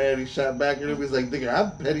got mad. He shot back at him. He's like, "Nigga,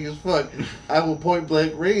 I'm petty as fuck. I will point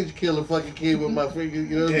blank range kill a fucking kid with my finger."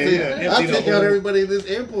 You know what I'm saying? I'll take out everybody in this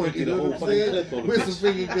airport. You know what I'm saying? With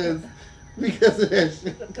some finger guns. Because of that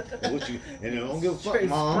shit. And don't give a fuck,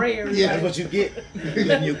 mom. Sprayers. Yeah, that's what you get.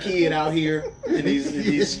 Letting your kid out here in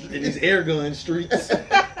these air gun streets.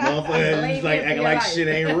 Motherfucker, just like acting like shit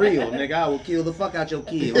ain't real. Nigga, I will kill the fuck out your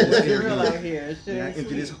kid. It's real out here. Shit I ain't empty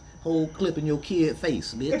sweet. this whole clip in your kid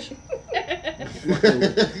face, bitch.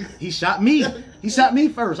 He shot me. He shot me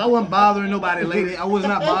first. I wasn't bothering nobody, lady. I was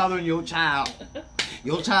not bothering your child.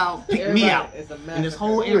 Your child picked me out in this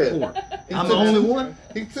whole airport. I'm the only one.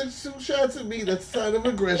 He took 2 shots at me. That's a sign of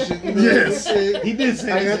aggression. You know Yes, what I'm saying? he did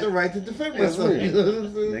say I that. got the right to defend That's myself. right. You know what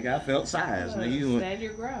I'm saying? Nigga, I felt size. Nigga, you Stand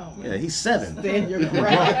your ground. yeah, he's 7. Stand your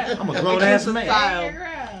ground. I'm a grown ass man. Stand your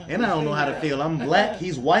ground. And I don't know how to feel. I'm black.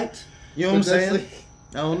 He's white. You know what I'm But that's saying?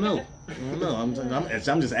 I don't know.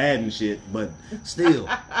 I'm just adding shit, but still.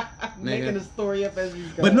 Making nigga. a story up as you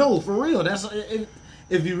go. But no, for real. That's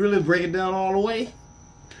if you really break it down all the way.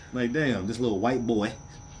 Like, damn, this little white boy.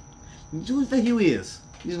 What do you think you is?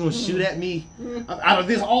 He's gonna shoot at me out of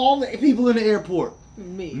this all the people in the airport.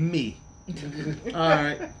 Me.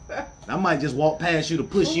 Alright. I might just walk past you to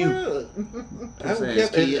push you. I don't care.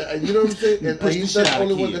 And, you know what I'm saying? And Push the he's shit not out the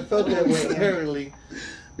of only one kid. that felt that way, apparently.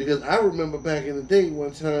 Because I remember back in the day,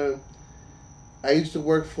 one time, I used to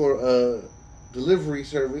work for a delivery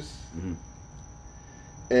service. Mhm.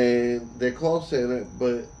 And their call center,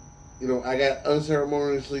 but, you know, I got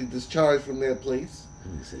unceremoniously discharged from that place.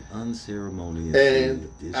 He said unceremonious.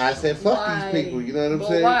 And I said, fuck these people, you know what I'm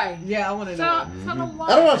saying? Why? Yeah, I want to know. Tell them why.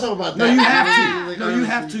 I don't want to talk about that. No, you have to. No, you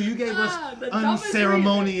have to. You gave us the dumbest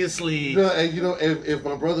unceremoniously. No, and you know, if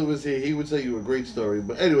my brother was here, he would tell you a great story.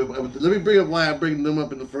 But anyway, let me bring up why I'm bringing them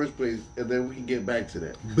up in the first place, and then we can get back to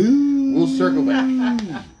that. Boo. We'll circle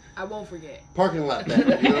back. I won't forget. Parking lot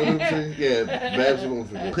back. You know what I'm saying? Yeah, Babs won't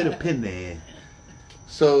forget. Put a pin there.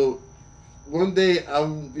 So one day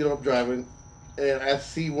I'm driving, and I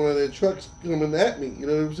see one of their trucks coming at me. You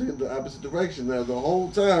know what I'm saying? The opposite direction. Now the whole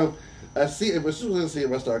time I see him. As soon as I see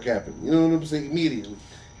him, I start capping. You know what I'm saying? Immediately,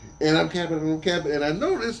 and I'm capping, and I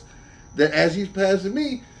notice that as he's passing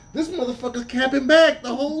me, this motherfucker's capping back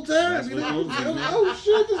the whole time. You know what I'm saying? Oh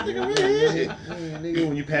shit, this nigga right here. Nigga,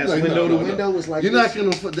 when you pass Like, window no, to window, it's like you're this.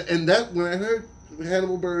 not gonna. And that when I heard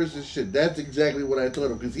Hannibal Buress and shit, that's exactly what I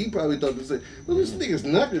thought of, because he probably thought to say, well, this nigga's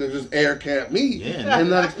not gonna just air cap me and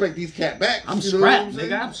not expect these cap backs. I'm you know what scrapped, saying?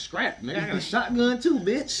 nigga. I'm scrapped, nigga. I got a shotgun too,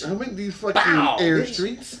 bitch. I make these fucking Bow, air bitch.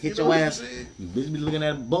 streets. Hit you know your what I'm ass. saying? Bitch be looking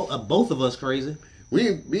at both of us crazy. Me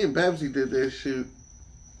and Babsy did that shit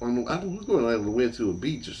on, I don't know, we went to a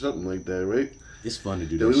beach or something like that, right? It's fun to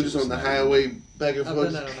do Then that. we were just on the highway back and I've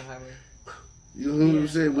forth. done that on the highway. You know what I'm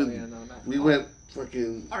saying? Oh, yeah, no, not We went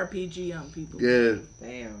fucking. RPG on people. Yeah.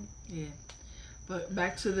 Damn. Yeah. But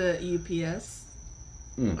back to the UPS.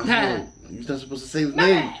 You're not supposed to say the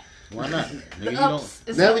name. Why not? Nigga, you Ups.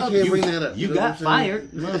 It's Now we the can't ups. bring that up. You know what got I'm saying?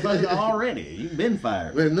 fired, motherfucker, already. You've been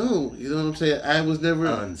fired. But no, you know what I'm saying? I was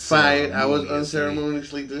never fired. I was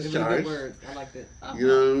unceremoniously It was a good discharged. word. I liked it. You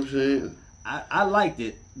know what I'm saying? I liked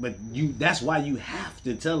it, but that's why you have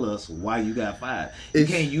to tell us why you got fired. You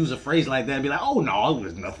can't use a phrase like that and be like, oh no, it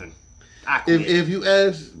was nothing. I quit. If you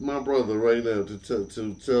ask my brother right now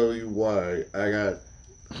to tell you why I got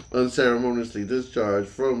unceremoniously discharged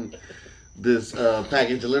from this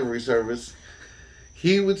package delivery service,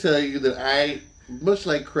 he would tell you that I, much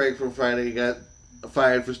like Craig from Friday, got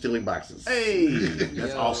fired for stealing boxes. Hey,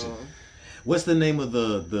 that's awesome. What's the name of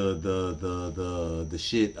the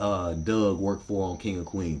shit Doug worked for on King of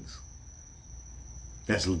Queens?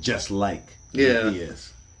 That's just like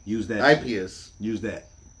IPS. Use that. IPS. Shit. Use that.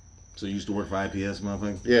 So you used to work for IPS,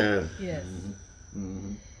 motherfucker? Yeah. Yes.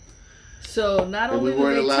 Mm-hmm. So not And only we do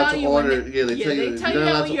weren't they allowed tell to you order. when They tell you that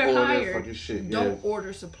allowed when to you're order hired, fucking shit. don't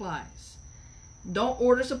order supplies. Don't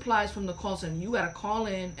order supplies from the call center. You gotta call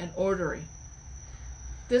in and order it.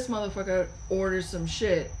 This motherfucker orders some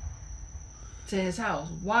shit to his house.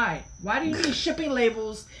 Why? Why do you need shipping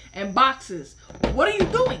labels and boxes? What are you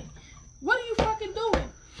doing? What are you fucking doing?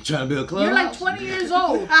 Trying to build a club. You're like 20 years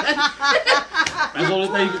old. That's the only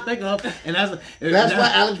thing you can think of. And that's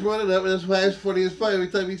why Alex brought it up, and that's why it's funny as fuck every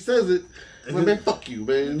time he says it. Well, man, fuck you,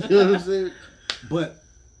 man. You know what I'm saying? But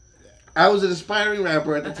I was an aspiring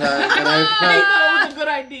rapper at the time, and I thought it was a good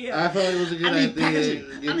idea. I felt it was a good idea.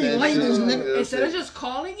 Instead of just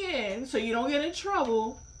calling in so you don't get in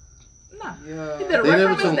trouble. Nah. Yeah. He did it They right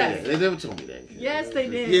never from told his me desk. that. They never told me that. Yes, they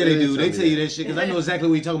did. Yeah, they do. They tell you that shit because I know exactly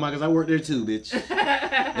what you're talking about because I worked there too, bitch.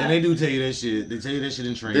 And they do tell you that shit. They tell you that shit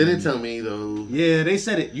in training. They didn't tell me though. Yeah, they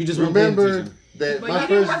said it. You just remember that. But you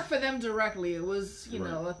didn't work for them directly. It was, you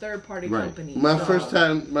know, a third party company. My first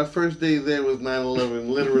day there was 9/11,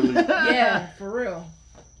 literally. Yeah, for real.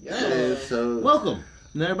 Yeah. So welcome.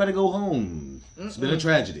 Now everybody go home. It's been a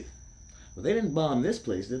tragedy. Well, they didn't bomb this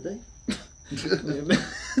place, did they?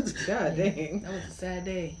 God dang. That was a sad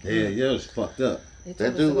day. Yeah, it was fucked up.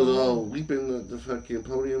 That dude was all weeping at the fucking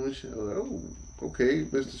podium and shit. I was like, oh, okay,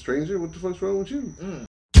 Mr. Stranger, what the fuck's wrong with you?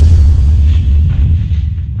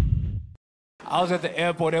 I was at the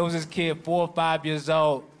airport. There was this kid, 4 or 5 years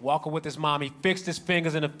old, walking with his mom. He fixed his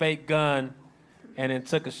fingers in a fake gun and then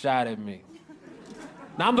took a shot at me.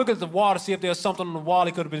 Now, I'm looking at the wall to see if there's something on the wall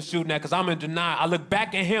he could have been shooting at, because I'm in denial. I look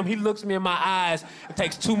back at him. He looks me in my eyes and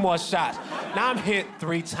takes 2 more shots. Now I'm hit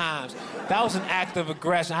 3 times. That was an act of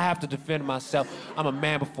aggression. I have to defend myself. I'm a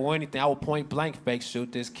man before anything. I will point blank fake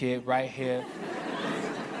shoot this kid right here.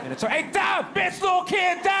 And it's, hey, die, bitch, little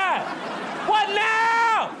kid, die. What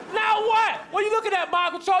now? Now what? What are you looking at,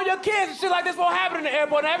 Mom? Control your kids and shit like this won't happen in the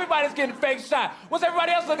airport and everybody's getting fake shot. What's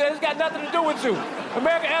everybody else looking at? It's got nothing to do with you.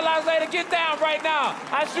 American Airlines lady, get down right now.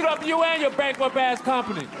 I shoot up you and your bankrupt ass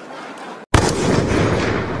company.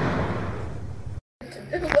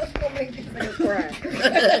 What's gonna make these niggas cry?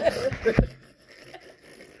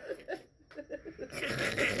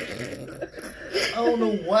 I don't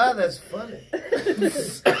know why that's funny.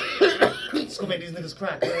 It's gonna make these niggas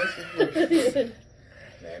cry, cuz.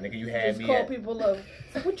 Man, nigga, you had me call at... people up.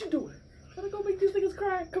 What you doing? Gotta go make these niggas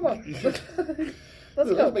cry. Come on. Let's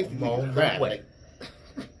go. I'm on the way.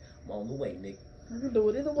 I'm on the way, nigga. You can do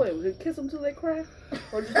it either way. We can kiss them till they cry,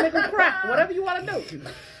 or just make them cry. Whatever you want to do.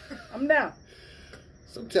 I'm down.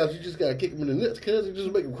 Sometimes you just gotta kick them in the nuts, cuz, and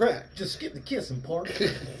just make them cry. Just skip the kissing part.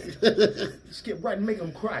 Skip right and make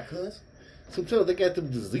them cry, cuz. Sometimes they got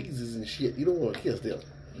them diseases and shit. You don't want to kiss them.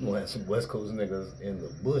 You gonna have some West Coast niggas in the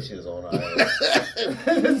bushes on our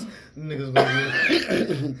ass. Niggas gonna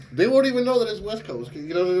be... They won't even know that it's West Coast.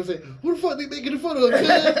 You know what I'm saying? Who the fuck they making fun of? You know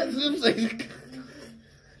what I'm saying?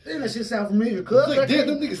 Damn, that shit sound familiar, cuz. Like, damn,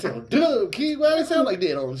 them niggas sound dumb, kid. Why they sound like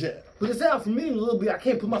that all the time? But it sound familiar a little bit. I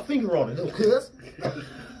can't put my finger on it, though, cuz. I'm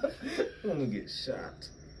gonna get shot.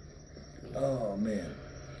 Oh, man.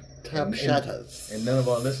 Top shotters. And none of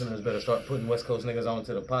our listeners better start putting West Coast niggas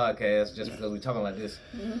onto the podcast just because we talking like this.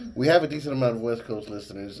 We have a decent amount of West Coast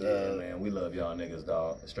listeners. Yeah, man, we love y'all niggas,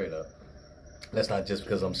 dog. Straight up. That's not just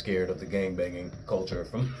because I'm scared of the gangbanging culture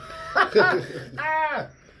from... Ah!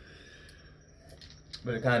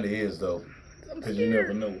 But it kind of is, though. Because you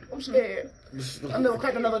never know. I'm scared. I'll never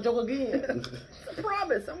crack another joke again. I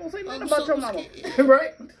promise. I won't say nothing about your mama.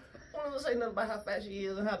 Right? I won't say nothing about how fat she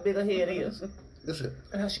is and how big her head is. Listen.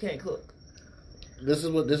 And how she can't cook. This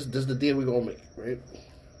is the deal we're gonna make, right?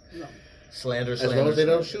 No. Slander. As long as they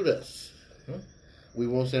don't shoot us, we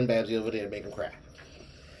won't send Babsy over there and make them cry.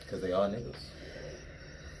 Because they are niggas.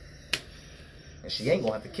 And she ain't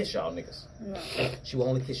gonna have to kiss y'all niggas. No. She will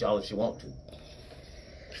only kiss y'all if she want to.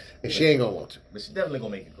 And she ain't gonna want to. But she definitely gonna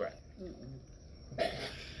make you cry.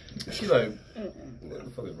 She like, what the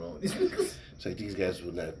fuck is wrong with these niggas? It's like these guys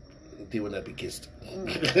will not be kissed.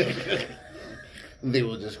 They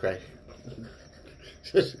will just cry.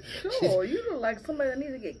 Sure, you look like somebody that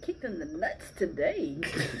needs to get kicked in the nuts today.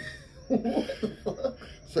 What the fuck?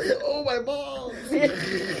 Say, oh my balls! I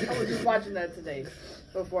was just watching that today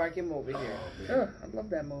before I came over here. I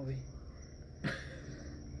love that movie.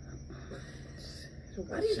 So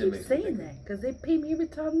why do you keep saying that? Because they pay me every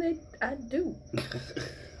time I do.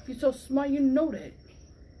 If you're so smart, you know that.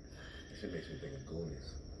 Shit makes me think of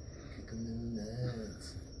Goonies. Kick 'em in the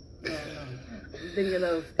nuts. I'm thinking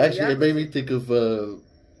of. Actually, it made me think of The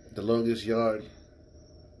Longest Yard.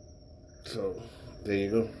 So, there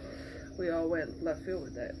you go. We all went left field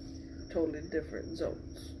with that. Totally different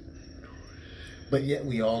zones. But yet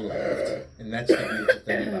we all laughed, and that's the beautiful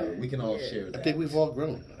thing about it. We can all share that. I think we've all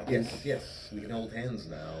grown. Yes. We can hold hands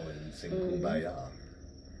now and sing Kumbaya.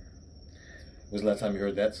 When's the last time you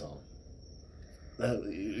heard that song?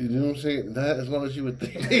 You know what I'm saying? Not as long as you would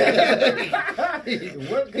think.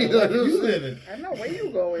 What kind of life you living? I know where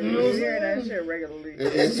you going. You're hearing that shit regularly.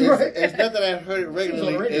 It's not that I've heard it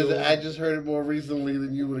regularly. I just heard it more recently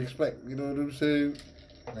than you would expect. You know what I'm saying?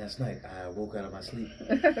 Last night, I woke out of my sleep.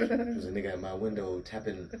 There was a nigga at my window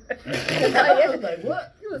tapping. I was like,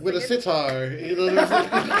 what? With a sitar. You know what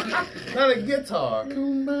I'm saying? Not a guitar.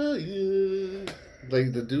 Kumbaya.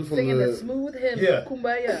 Like the dude from singing the smooth hymn,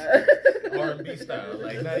 Kumbaya. R&B style,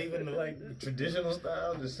 like not even like traditional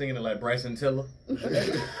style, just singing it like Bryson Tiller.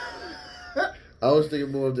 I was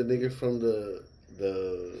thinking more of the nigga from the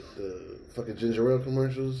fucking ginger ale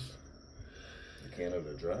commercials. The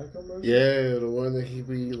Canada Dry commercial? Yeah, the one that he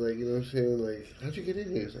be like, you know what I'm saying? Like, how'd you get in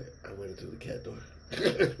here? He's like, I went into the cat door.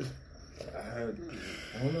 I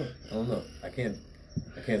don't know. I can't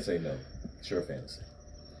say no. Sure fantasy.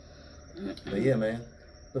 But yeah, man.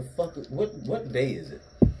 The fuck? What day is it?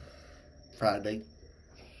 Friday.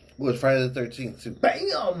 Well, it's Friday the 13th too.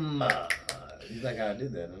 Bam! He's like, I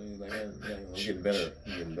did that. I mean, like, I'm getting better.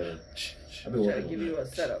 I'm getting better. I've been Trying to give you a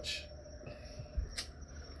setup. This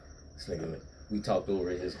nigga, we talked over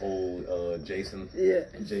his whole Jason. Yeah.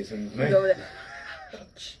 Jason. You go there.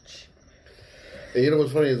 And you know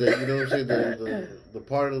what's funny is that, you know what I'm saying, the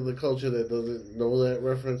part of the culture that doesn't know that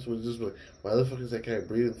reference was just like, why the fuck is that guy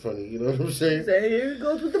breathing funny? You know what I'm saying? Say, here it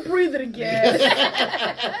goes with the breathing again.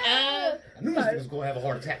 I knew this was going to have a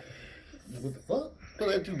heart attack. What the fuck? Well,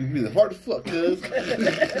 that dude be breathing hard as fuck, cuz.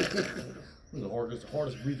 This is the hardest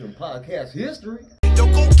breathing podcast history. Yo,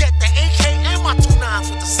 go get the AK and my 2-9s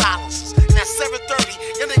with the silencers. And at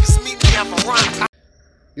 7:30, your niggas meet me at Veronica.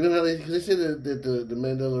 You know how they say that the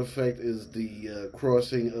Mandela effect is the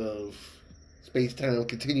crossing of space-time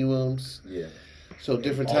continuums? Yeah. So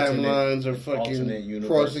different Alternate- timelines are alternate fucking universes.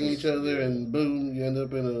 crossing each other, and boom, you end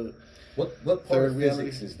up in a What part third of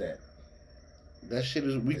reality. physics is that? That shit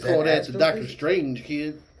is, we Is call that that the Doctor astrophysics? Strange,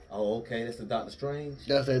 kid. Oh, okay. That's the Doctor Strange?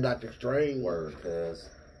 That's that Doctor Strange. Word, cuz.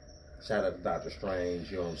 Shout out to Doctor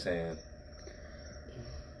Strange, you know what I'm saying?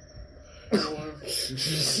 I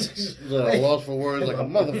lost for words like a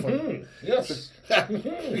motherfucker. Yes.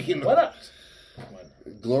 You know. What up?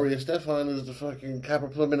 Gloria Stefan is the fucking copper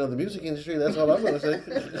plumbing of the music industry. That's all I'm gonna say.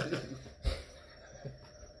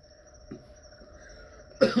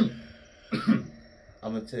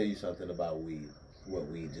 I'm gonna tell you something about weed. What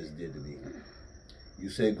weed just did to me. You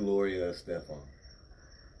said Gloria Estefan.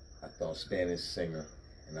 I thought Spanish singer,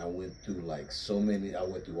 and I went through like so many. I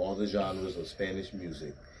went through all the genres of Spanish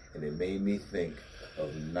music, and it made me think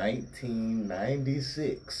of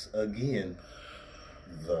 1996 again.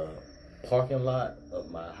 The parking lot of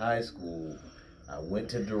my high school. I went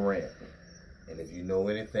to Durant, and if you know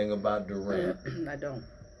anything about Durant, I don't.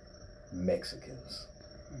 Mexicans.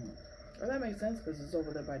 Well, that makes sense because it's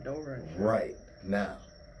over there by Dover. And shit. Right. Now,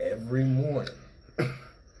 every morning,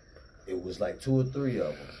 it was like 2 or 3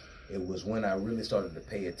 of them. It was when I really started to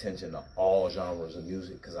pay attention to all genres of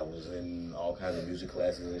music because I was in all kinds of music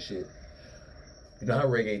classes and shit. You know how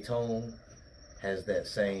reggaeton has that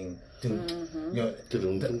same, you know,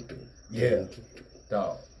 yeah,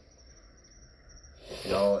 dog.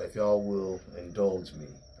 If y'all will indulge me,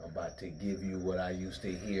 I'm about to give you what I used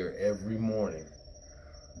to hear every morning.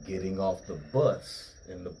 Getting off the bus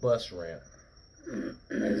in the bus ramp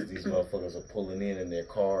as these motherfuckers are pulling in their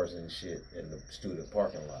cars and shit in the student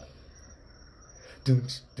parking lot.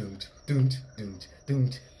 Doont, doont, doont, doont,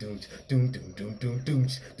 doont, doont, doont, doont, doont, doont,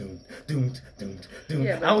 doont, doont, doont, doont.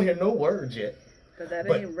 Yeah, I don't hear no words yet. But that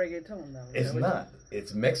But ain't reggaeton, though. It's not.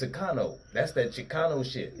 It's Mexicano. That's that Chicano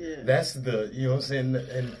shit. Yeah. That's the, you know what I'm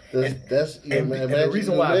saying? That's and imagine, the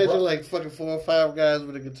reason why I imagine brought like fucking 4 or 5 guys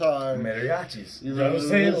with a guitar. mariachis. You know what I'm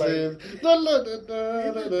saying?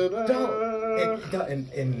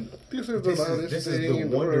 This is the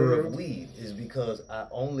wonder of weed, is because I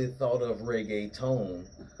only thought of reggaeton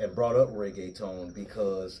and brought up reggaeton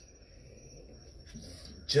because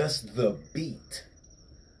just the beat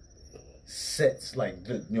sets, like,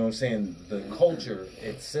 you know what I'm saying, the culture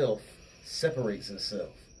itself separates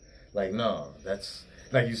itself. Like, nah, that's,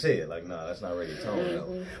 like you said, like, nah, that's not reggaeton,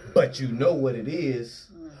 no. But you know what it is,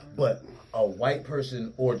 but a white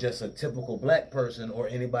person or just a typical black person or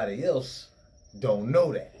anybody else don't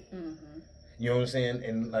know that. You know what I'm saying?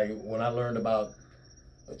 And like when I learned about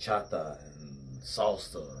bachata and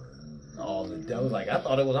salsa and all the. I was like, I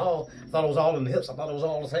thought it was all in the hips. I thought it was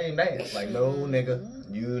all the same dance. Like, no,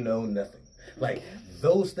 nigga, you know nothing. Like,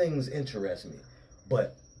 those things interest me.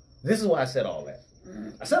 But this is why I said all that.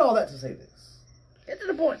 I said all that to say this. Get to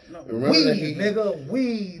the point. No.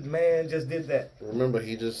 Weed, man, just did that. Remember,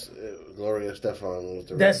 he just Gloria Estefan was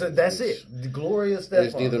the. That's it. Gloria Estefan.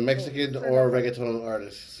 It's neither Mexican or reggaeton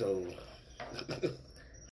artist, so.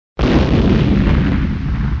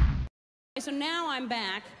 So now I'm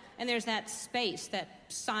back, and there's that space, that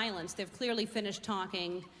silence. They've clearly finished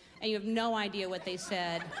talking, and you have no idea what they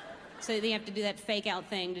said. So they have to do that fake out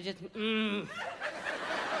thing to just.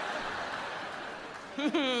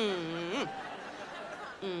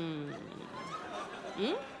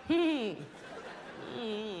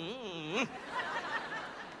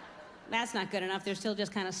 That's not good enough. They're still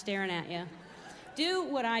just kind of staring at you. Do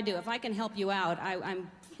what I do. If I can help you out, I'm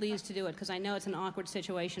pleased to do it because I know it's an awkward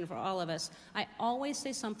situation for all of us. I always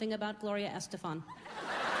say something about Gloria Estefan.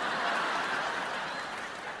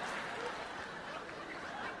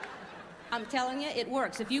 I'm telling you, it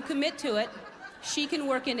works. If you commit to it, she can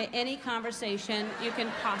work into any conversation you can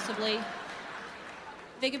possibly.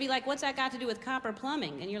 They could be like, what's that got to do with copper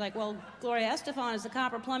plumbing? And you're like, well, Gloria Estefan is the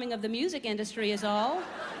copper plumbing of the music industry is all.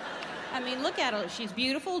 I mean, look at her. She's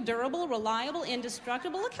beautiful, durable, reliable,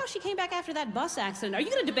 indestructible. Look how she came back after that bus accident. Are you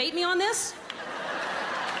going to debate me on this?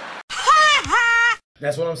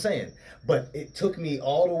 That's what I'm saying. But it took me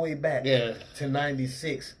all the way back to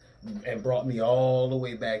 96 and brought me all the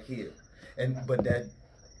way back here. But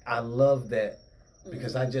I love that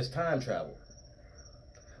because I just time traveled.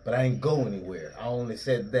 But I ain't go anywhere. I only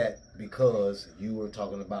said that because you were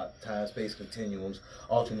talking about time-space continuums,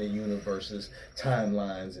 alternate universes,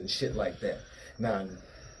 timelines, and shit like that. Now,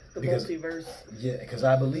 the multiverse. Yeah, because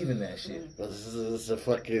I believe in that shit. This is a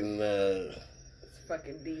fucking... It's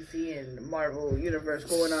fucking DC and Marvel universe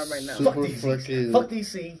going on right now. Fuck DC. Fuck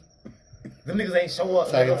DC. Them niggas ain't show up.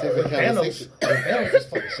 Scientific conversation. Thanos just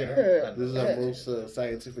fucking shit up. This is our most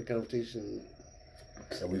scientific conversation.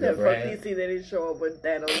 Fuck DC, they didn't show up when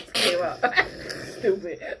Thanos came out.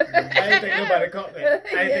 Stupid. I ain't think nobody caught that.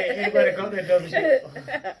 I ain't think anybody caught that dumb shit.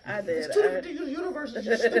 I did. It's two different universes,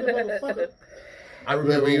 you stupid motherfucker. I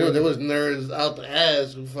remember, there was nerds out the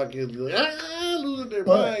ass who fucking losing their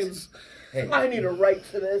minds. Hey. I need a right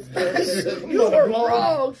to this. You were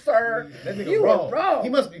wrong, sir. That nigga you wrong. were wrong. He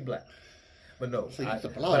must be black. But no,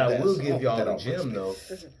 but I will give y'all a gem though.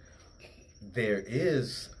 There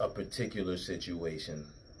is a particular situation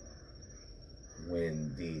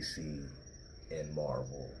when DC and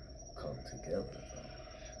Marvel come together.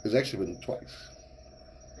 There's actually been twice.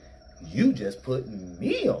 You just put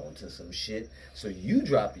me on to some shit, so you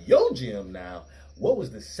drop your gem now. What was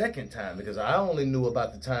the second time? Because I only knew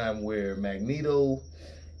about the time where Magneto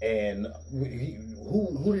and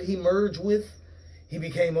who did he merge with? He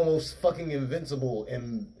became almost fucking invincible,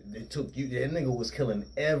 and it took you. That nigga was killing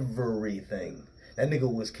everything. That nigga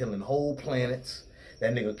was killing whole planets.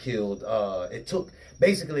 That nigga killed. It took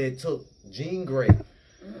Jean Grey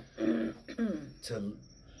to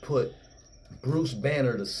put Bruce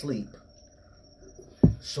Banner to sleep,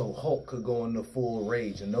 so Hulk could go into full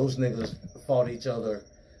rage, and those niggas fought each other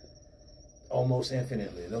almost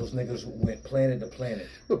infinitely. Those niggas went planet to planet.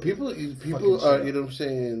 But people are, you know what I'm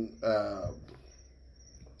saying?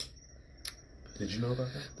 Did you know about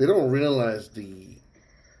that? They don't realize the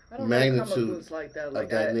magnitude like that. of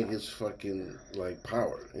that nigga's fucking like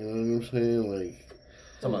power. You know what I'm saying? Like,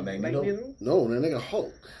 talking about Magneto? No, that nigga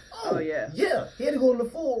Hulk. Oh yeah, yeah. He had to go into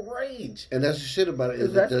full rage. And that's the shit about it.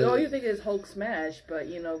 Is that's all you think is Hulk smash, but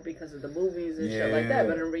you know because of the movies and shit like that.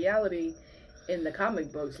 But in reality, in the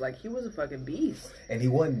comic books, like he was a fucking beast. And he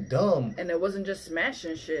wasn't dumb. And it wasn't just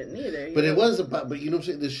smashing shit neither. But it was about. But you know what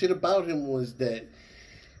I'm saying? The shit about him was that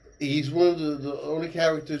he's one of the only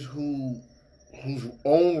characters whose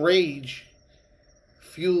own rage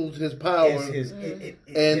fueled his power.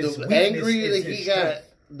 And the angrier that he got,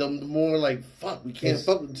 the more like, fuck, we can't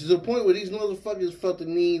fuck. To the point where these motherfuckers felt the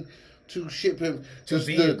need to ship him. To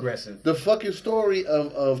be aggressive. The fucking story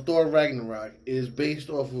of Thor Ragnarok is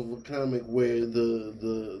based off of a comic where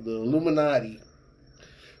the Illuminati,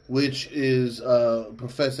 which is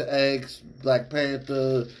Professor X, Black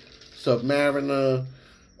Panther, Submariner,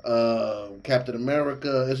 Captain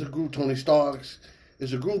America, it's a group, Tony Stark's,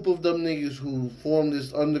 it's a group of them niggas who formed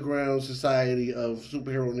this underground society of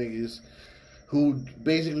superhero niggas who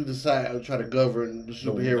basically decide to try to govern the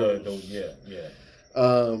superheroes.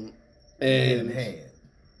 And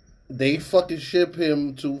they fucking ship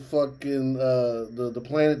him to fucking the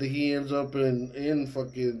planet that he ends up in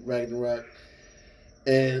fucking Ragnarok.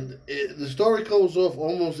 And the story goes off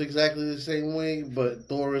almost exactly the same way, but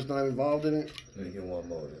Thor is not involved in it. Let me get one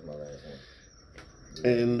more. This is my last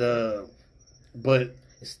one. And but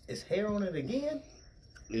it's hair on it again.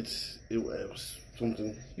 It was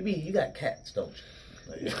something. You mean you got cats, don't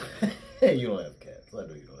you? Like, you don't have cats. I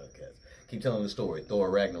know you don't have cats. Keep telling the story. Thor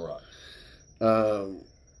Ragnarok.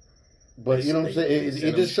 But you know what I'm saying?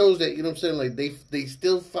 It just shows that, you know what I'm saying? Like they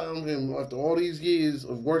still found him after all these years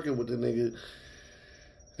of working with the nigga.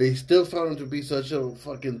 They still found him to be such a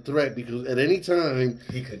fucking threat because at any time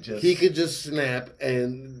he could just snap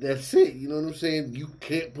and that's it. You know what I'm saying? You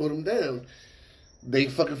can't put him down. They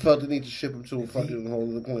fucking felt the need to ship him to a fucking whole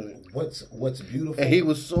other planet. What's beautiful? And he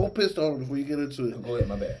was so pissed off before you get into it. Go ahead,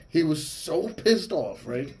 my bad. He was so pissed off,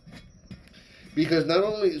 right? Because not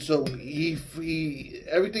only he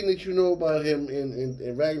everything that you know about him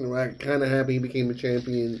in Ragnarok kind of happened. He became a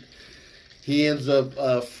champion. He ends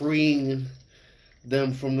up freeing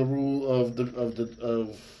them from the rule of.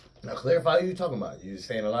 Now clarify who you talking about. You're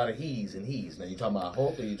saying a lot of he's and he's. Now you talking about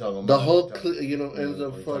Hulk or you talking about the Hulk? You know, ends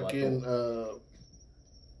up fucking.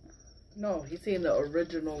 No, he's saying the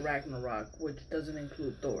original Ragnarok, which doesn't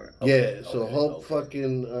include Thor. Yeah, so Hulk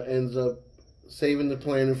fucking ends up saving the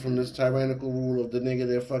planet from this tyrannical rule of the nigga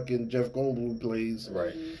that fucking Jeff Goldblum plays.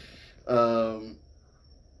 Right.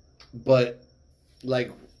 But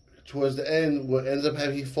like towards the end, what ends up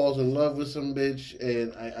happening, he falls in love with some bitch,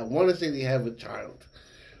 and I want to say they have a child,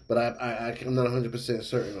 but I'm not 100%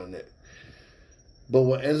 certain on that. But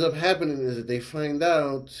what ends up happening is that they find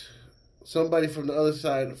out. Somebody from the other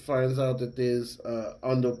side finds out that there's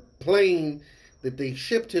on the plane that they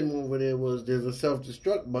shipped him over there's a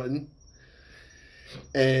self-destruct button,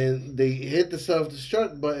 and they hit the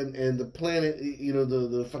self-destruct button, and the planet, you know,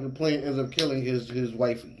 the fucking plane ends up killing his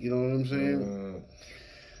wifey. You know what I'm saying?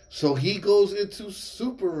 So he goes into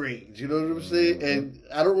super rage. You know what I'm saying? And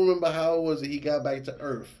I don't remember how it was that he got back to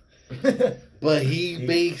Earth. But he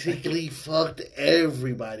basically fucked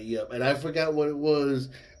everybody up. And I forgot what it was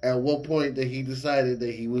at what point that he decided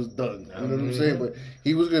that he was done. You know what I'm saying? But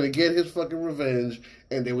he was going to get his fucking revenge,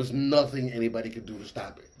 and there was nothing anybody could do to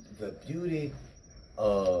stop it. The beauty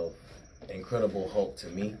of Incredible Hulk to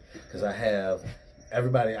me, because I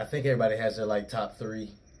think everybody has their like top 3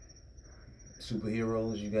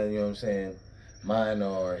 superheroes. You know what I'm saying? Mine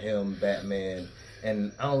are him, Batman,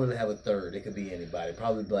 and I don't really have a third. It could be anybody.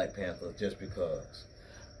 Probably Black Panther, just because.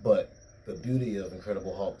 But the beauty of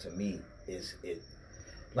Incredible Hulk to me is it,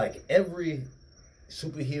 like every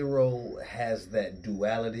superhero has that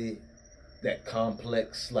duality, that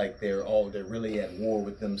complex, like they're really at war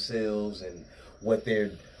with themselves and what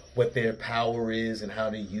their power is and how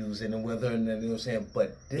to use it and whether, and you know what I'm saying.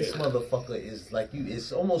 But this motherfucker is like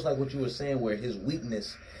it's almost like what you were saying, where his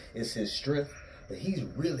weakness is his strength, but he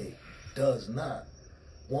really does not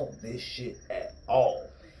want this shit at all.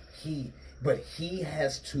 But he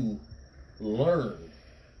has to learn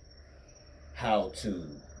how to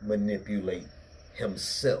manipulate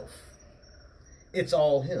himself. It's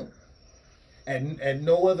all him. At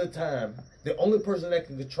no other time, the only person that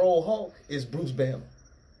can control Hulk is Bruce Banner.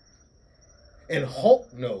 And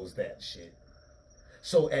Hulk knows that shit.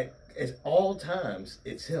 So at all times,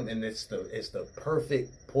 it's him, and it's the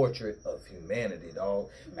perfect portrait of humanity, dog.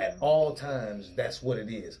 At all times, that's what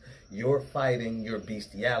it is. You're fighting your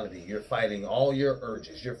bestiality. You're fighting all your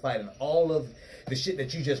urges. You're fighting all of the shit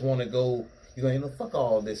that you just want to go. You're going, fuck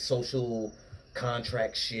all this social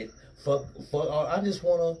contract shit. Fuck all.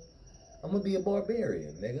 I'm gonna be a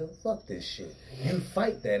barbarian, nigga. Fuck this shit. You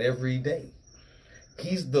fight that every day.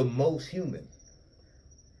 He's the most human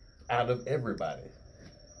out of everybody.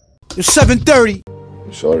 It's 7:30.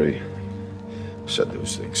 I'm sorry I said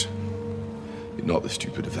those things. You're not the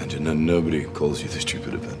stupid Avenger. No, nobody calls you the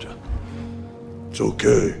stupid Avenger. It's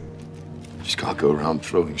okay. Just can't go around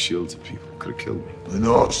throwing shields at people. Could have killed me. I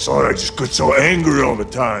know, sorry, I just get so angry all the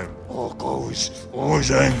time. Hulk always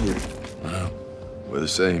angry. Well, we're the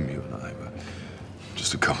same, you and I. We're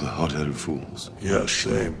just a couple of hot-headed fools. Yeah,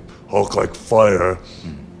 same. Hulk like fire,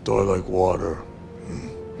 Thor like water.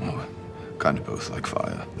 Well, we're kind of both like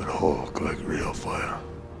fire. But Hulk like real fire.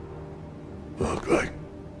 Hulk like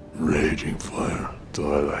raging fire.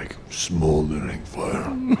 Thor like smoldering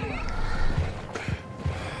fire.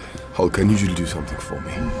 Hulk, I need you to do something for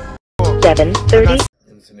me. 7:30.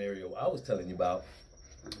 In the scenario I was telling you about,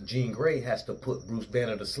 Jean Grey has to put Bruce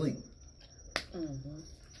Banner to sleep.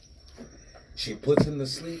 She puts him to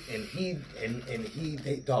sleep, and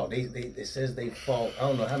it says they fought. I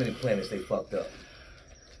don't know how many planets they fucked up.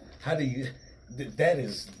 How do you? That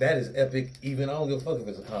is epic. Even I don't give a fuck if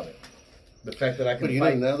it's a comic. The fact that I can But you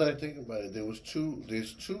fight. know, now that I think about it, there's two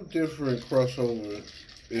different crossover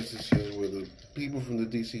instances where the people from the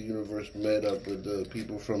DC universe met up with the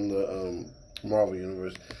people from the Marvel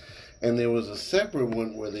universe, and there was a separate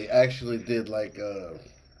one where they actually did like you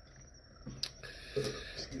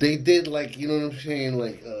know what I'm saying,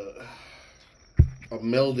 like a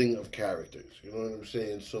melding of characters. You know what I'm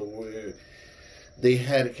saying? So where they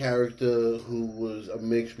had a character who was a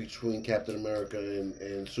mix between Captain America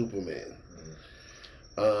and Superman.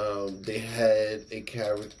 They had a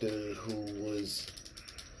character who was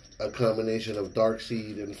a combination of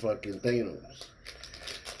Darkseid and fucking Thanos.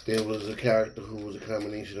 There was a character who was a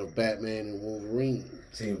combination of Batman and Wolverine.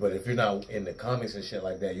 See, but if you're not in the comics and shit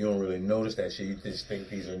like that, you don't really notice that shit. You just think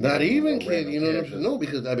these are Not even kid, random you know what I'm characters. saying? No,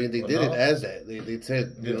 because I mean they Well, did no. it as that. They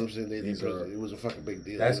said, you know what I'm saying? These are- it was a fucking big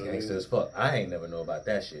deal. That's you know what I gangster mean? as fuck. I ain't never know about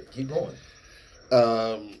that shit. Keep going.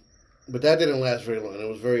 But that didn't last very long.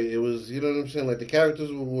 It was, you know what I'm saying? Like the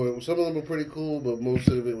characters were, some of them were pretty cool, but most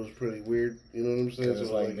of it was pretty weird. You know what I'm saying? Because it's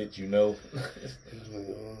So, like, bitch, you know.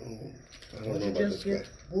 I don't know about this guy.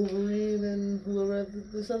 Wolverine and whoever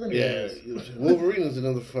this other Yeah, Wolverine is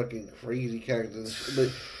another fucking crazy character. But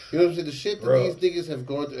you know what I'm saying? The shit that Bruh. these niggas have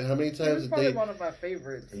gone through. How many He times was did probably they? one of my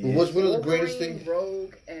favorites. Well, what's one of the greatest Wolverine, things?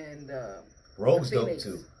 Rogue, and Rogue's the dope Phoenix.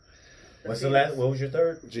 too. The What's the Phoenix. last? What was your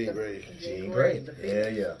third? Jean Grey. Jean Grey, Grey. the Yeah,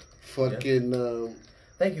 Phoenix. yeah. Fucking.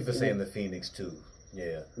 Thank you for saying the Phoenix too.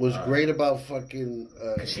 Yeah. Was great about fucking.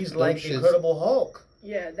 She's dope like shits. Incredible Hulk.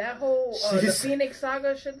 Yeah, that whole the She's- Phoenix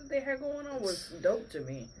Saga shit that they had going on was dope to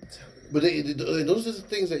me. But those are the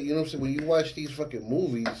things that, you know what I'm saying, when you watch these fucking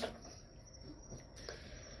movies,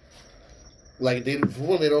 like, for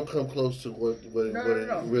one, they don't come close to what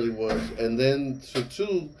it really was. And then, for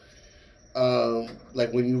two,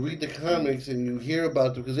 like, when you read the comics and you hear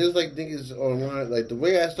about them, because there's, like, niggas online, like, the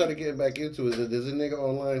way I started getting back into it is that there's a nigga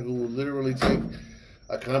online who will literally take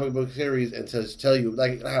a comic book series and tell you,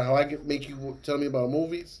 like, how I make you tell me about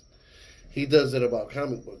movies, he does it about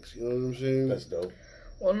comic books, you know what I'm saying? That's dope.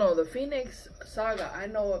 Well, no, the Phoenix Saga, I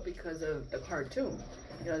know it because of the cartoon.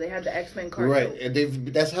 You know, they had the X-Men cartoon. Right, and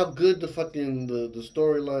that's how good the fucking the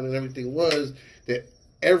storyline and everything was, that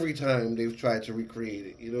every time they've tried to recreate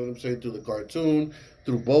it. You know what I'm saying? Through the cartoon,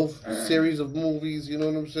 through both series of movies. You know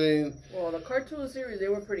what I'm saying? Well, the cartoon series, they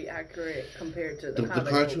were pretty accurate compared to the The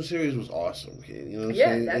comic cartoon book. series was awesome, kid. You know what I'm Yeah,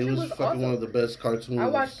 saying? that It shit was was fucking awesome. one of the best cartoons. I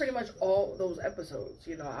watched pretty much all those episodes.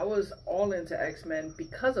 You know, I was all into X-Men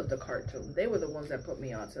because of the cartoon. They were the ones that put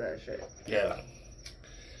me onto that shit. Yeah.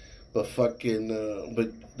 But fucking,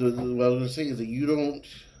 but what I was gonna say is that you don't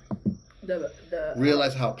The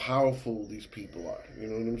realize how powerful these people are. You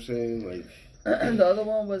know what I'm saying? Like, the other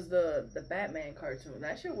one was the Batman cartoon.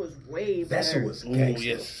 That shit was way better. That shit was ooh, gangster.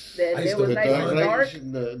 yes. Then I it used was to nice Dark and Knight, dark.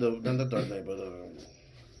 not the Dark Knight, but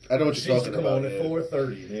I know what She you're used to talking come about. on at yeah.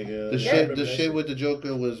 4:30, nigga. The shit with the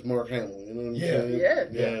Joker was Mark Hamill. You know what I'm saying?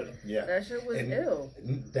 Yeah. That shit was ill.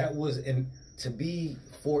 That was, and to be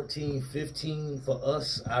 14, 15 for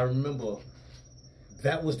us, I remember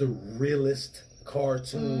that was the realest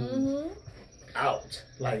cartoon out.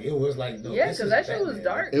 Like, it was like, no, Yeah, this 'cause is that shit was Batman.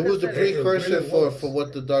 dark. It was the It really precursor was. for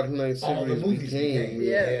what the Dark Knight All the series movies became. became.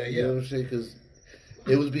 Yeah. You know what I'm saying? Because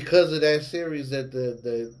it was because of that series that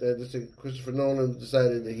that Christopher Nolan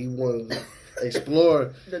decided that he wanted to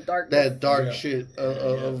explore The dark. that dark Yeah. shit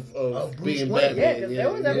of Bruce being Wayne. Batman. Yeah, because there was you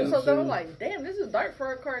know what I'm episodes that were saying? like, damn, this is dark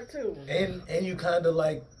for a cartoon. And you kind of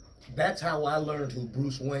like, that's how I learned who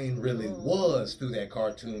Bruce Wayne really was through that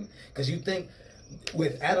cartoon. Because you think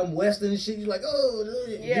with Adam West and shit, you're like, oh,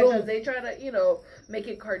 you Yeah, don't- because they try to, you know, make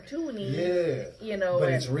it cartoony. yeah, You know, but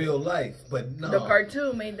and it's real life. But no, the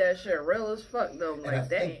cartoon made that shit real as fuck, though. I'm and I like,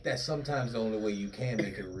 dang. think that's sometimes the only way you can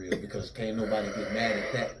make it real because can't nobody get mad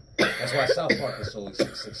at that. That's why South Park is so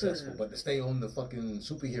successful. But to stay on the fucking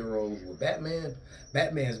superheroes with Batman,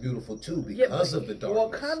 Batman's beautiful too because of the darkness. Well,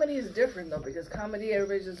 comedy is different though, because comedy,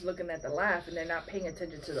 everybody's just looking at the laugh and they're not paying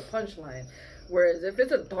attention to the punchline. Whereas if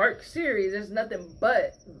it's a dark series, there's nothing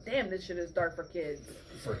but, damn, this shit is dark for kids.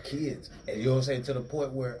 For kids, and you know what I'm saying, to the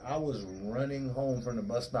point where I was running home from the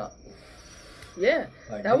bus stop. Yeah,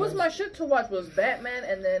 Like, that was man. my shit to watch. Was Batman,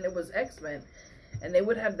 and then it was X-Men, and they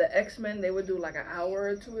would have the X-Men. They would do like an hour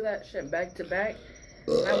or two of that shit back to back.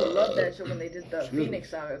 And I would love that shit when they did the Phoenix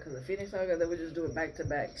Saga, because the Phoenix Saga they would just do it back to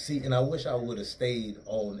back. See, and I wish I would have stayed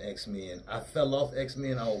on X-Men. I fell off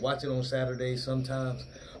X-Men. I would watch it on Saturdays sometimes,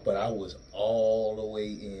 but I was all the way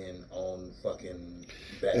in on fucking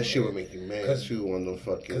Batman. That shit would make you mad 'Cause- too on the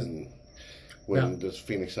fucking when this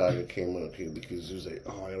Phoenix Saga came out here, because it was like,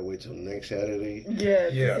 oh, I gotta wait till next Saturday. Yeah,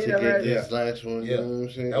 Yeah. To see that get right? this last one. You know what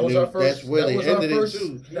I'm saying? That was And our then first. That's where that they was our ended first. it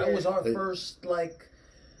too. That was our They- first like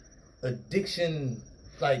addiction,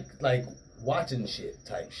 like watching shit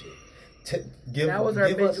type shit. That was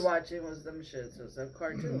our binge watching. Was them shits? It was a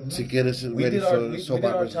cartoon. To get us ready for soap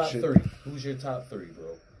operas and shit. Top 3. Who's your top 3, bro?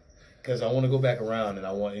 Because I want to go back around and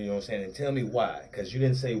I want, you know what I'm saying, and tell me why. Because you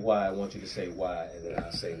didn't say why. I want you to say why, and then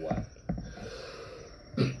I'll say why.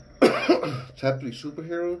 Top 3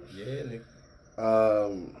 superheroes? Yeah,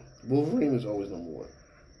 nigga. Wolverine is always number 1.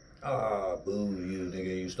 Ah, boo, you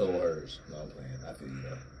nigga, you stole hers. No, I'm playing. I feel you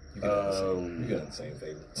though. You get on the same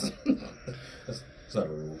favorites. That's not a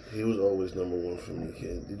rule. He was always number 1 for me,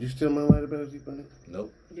 kid. Did you steal my lighter, Betty Bunny?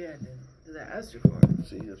 Nope. Yeah, I did. Did I ask you for it?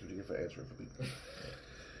 See, that's what you get for answering for people.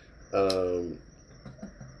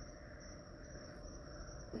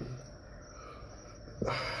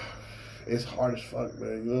 It's hard as fuck,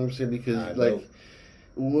 man. You know what I'm saying? Because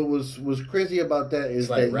what was crazy about that is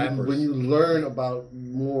like that when you learn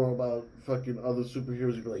more about fucking other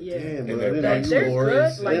superheroes, you be like, damn, man, I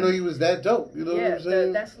didn't know he was that dope. You know what I'm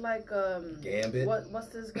saying? That's like Gambit. What's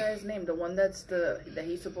this guy's name? The one that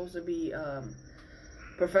he's supposed to be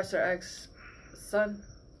Professor X's son.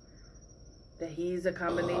 That he's a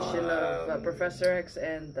combination of Professor X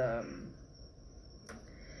and.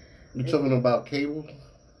 You talking about Cable?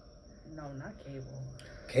 No, not Cable.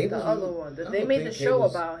 Cable. The other one. They made the show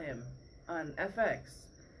about him on FX.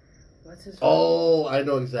 What's his name? Oh, I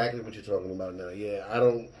know exactly what you're talking about now. Yeah, I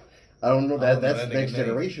don't know that. That's Next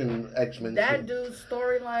Generation X-Men. That dude's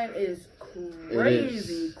storyline is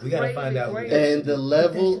crazy. We gotta find out. And the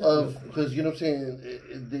level of, because you know what I'm saying.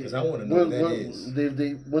 Because I want to know what that is.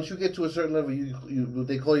 They once you get to a certain level,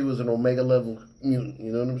 they call you as an Omega level mutant.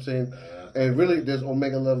 You know what I'm saying? And really, there's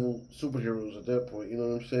Omega level superheroes at that point. You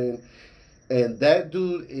know what I'm saying? And that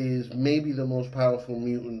dude is maybe the most powerful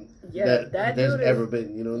mutant that there's ever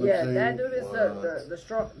been. You know what I'm saying? Yeah, that dude is the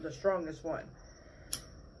strongest one.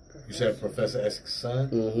 You said Professor X's son?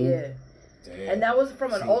 Mm-hmm. Yeah. Damn. And that was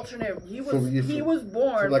from an alternate. He was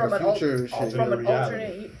born from an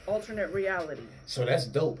alternate reality. So that's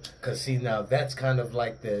dope. Cause see now that's kind of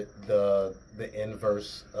like the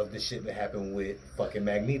inverse of the shit that happened with fucking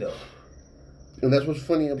Magneto. And that's what's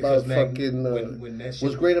funny about fucking. When that shit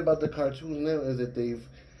what's great about the cartoons now is that they've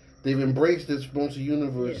embraced this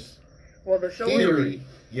multi-universe the show theory.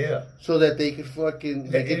 Yeah. So that they can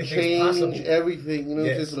change everything. You know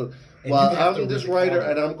what I'm saying? So while I'm this writer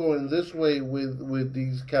and I'm going this way with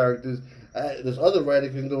these characters, this other writer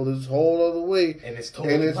can go this whole other way, and it's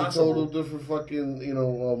totally a total different fucking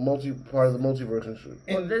part of the multiverse and shit.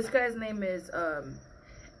 Well, this guy's name is his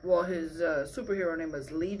superhero name is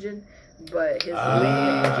Legion, but his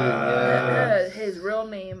real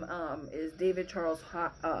name is David Charles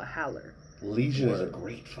Haller. Legion is a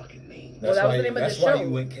great fucking name. That's that was the name of the show. That's why you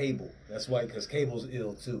went Cable. That's why, because Cable's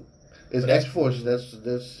ill too. It's X-Force. That's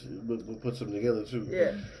what puts them together too.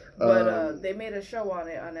 Yeah, but they made a show on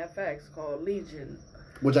it on FX called Legion,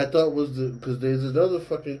 which I thought was because there's another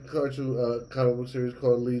fucking cartoon comic book series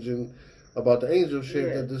called Legion about the angel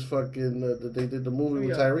shit that this fucking that they did the movie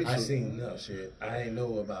with Tyrese. I seen no shit. I ain't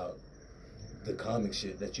know about the comic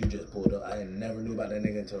shit that you just pulled up. I never knew about that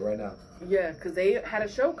nigga until right now. Yeah, because they had a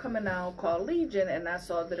show coming out called Legion, and I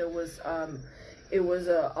saw that it was a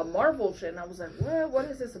Marvel shit, and I was like, what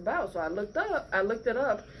is this about? So I looked it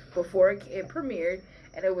up before it premiered,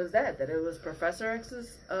 and it was that it was Professor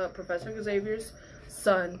Xavier's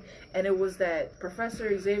son, and it was that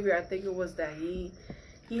Professor Xavier, I think it was that he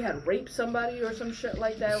had raped somebody or some shit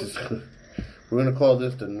like that. We're gonna call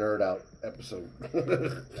this the Nerd Out episode,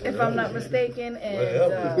 if I'm not mistaken,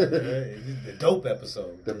 and the dope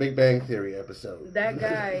episode, the Big Bang Theory episode. That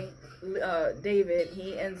guy, David,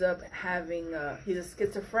 he ends up having he's a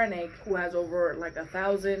schizophrenic who has over like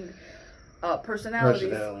 1,000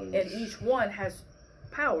 personalities, and each one has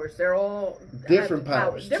powers. They're all different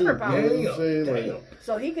powers. Different powers. You know what I'm saying?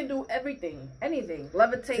 So he can do everything, anything,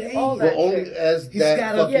 levitate, all that. Well, only shit. as he's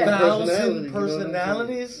got 1,000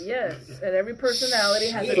 personalities. Yes, and every personality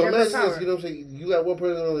has a so different power. You know what I'm saying? You got one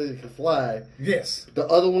personality that can fly. Yes. The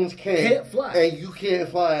other ones can't fly, and you can't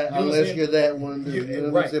fly unless you're that one. You know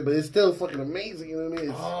what I'm saying? But it's still fucking amazing. You know what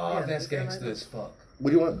I mean? That's gangster as fuck. What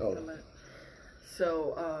do you want? Oh.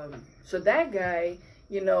 So that guy,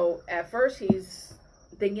 at first he's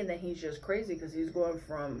thinking that he's just crazy because he's going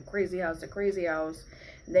from crazy house to crazy house.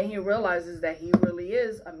 And then he realizes that he really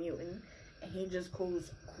is a mutant, and he just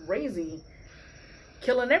goes crazy,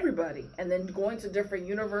 killing everybody, and then going to different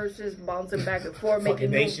universes, bouncing back and forth,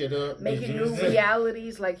 making new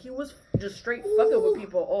realities. Like he was just straight fucking with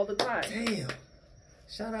people all the time. Damn!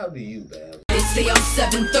 Shout out to you, Bab. They say I'm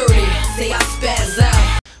 730, say I spaz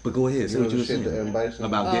out. But go ahead. Say what you were saying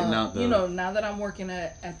about getting out. You know, now that I'm working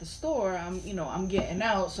at the store, I'm getting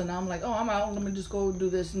out. So now I'm like, oh, I'm out. Let me just go do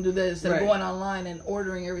this and do this. Instead of going online and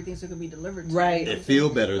ordering everything so it can be delivered to me. It feel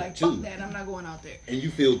better like, too. Fuck that. I'm not going out there. And you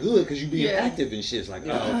feel good because you being active and shit. It's like, oh,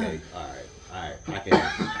 okay, all right. I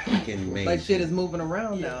can maintain. Like shit is moving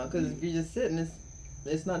around now because if you're just sitting,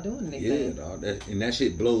 it's not doing anything. Yeah, dog. And that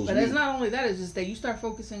shit blows But me. it's not only that, it's just that you start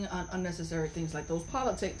focusing on unnecessary things like those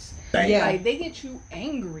politics. Bang. Yeah. Like, they get you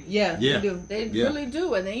angry. Yeah. They do. They really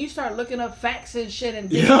do. And then you start looking up facts and shit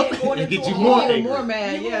and Yep. going And into get you a more whole, angry. More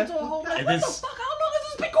mad, you yeah. into a whole, like, And what then the fuck? How long has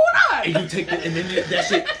this been going on? And you take the, and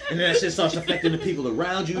then that shit starts affecting the people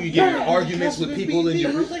around you. You get in arguments with people in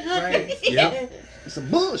your Right. Yep. It's some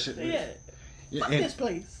bullshit. Man. Yeah. Fuck this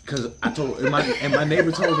place. Because I told and my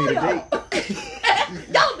neighbor told me today.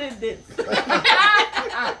 Y'all did this.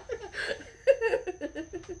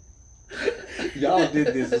 Y'all did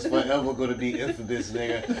this. It's forever gonna be infamous,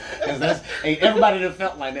 nigga. Because that's everybody that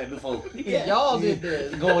felt like that before. Yeah. Y'all did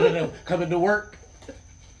this. Going to them, coming to work.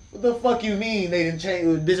 What the fuck you mean they didn't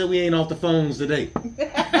change? Bitch, we ain't off the phones today.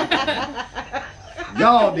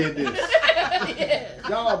 Y'all did this.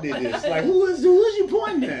 Y'all did this. Like who is you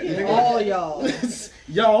pointing at? Nigga? All y'all.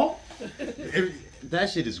 Y'all. That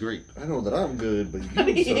shit is great. I know that I'm good, but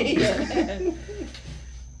you so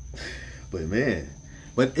But man,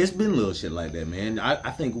 it's been little shit like that, man.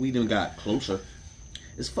 I think we done got closer.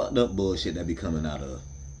 It's fucked up bullshit that be coming out of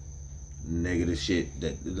negative shit.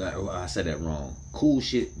 I said that wrong. Cool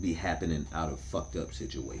shit be happening out of fucked up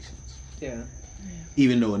situations. Yeah.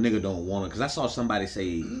 Even though a nigga don't want it. Because I saw somebody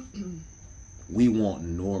say, we want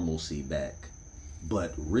normalcy back.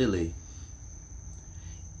 But really,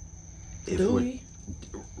 Do we?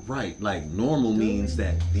 Right, like normal means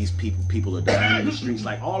that these people are dying in the streets.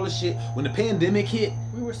 Like all the shit, when the pandemic hit.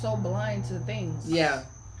 We were so blind to things. Yeah.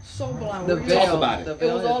 So blind. The veil, talk about it.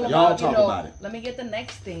 It was all Y'all about, talk about it. Let me get the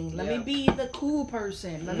next thing. Let me be the cool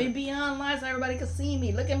person. Let me be online so everybody can see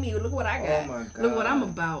me. Look at me. Look what I got. Oh my God. Look what I'm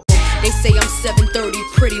about. They say I'm 730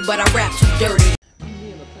 pretty, but I rap too dirty. I'm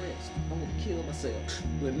being oppressed. I'm gonna kill myself.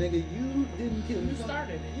 But nigga, you didn't kill You yourself.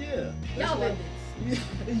 started it. Yeah. Y'all did this.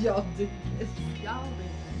 Y'all did this. Y'all did this.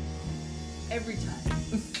 Every time.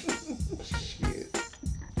 shit.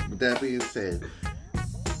 With that being said, I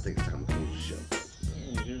think it's time to close the show.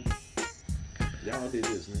 Y'all did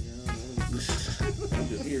this, nigga. I'm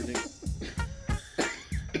just here, nigga.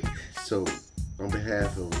 So, on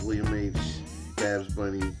behalf of William H., Babs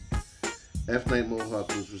Bunny, F. Night Mohawk,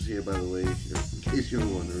 which was here, by the way, in case you were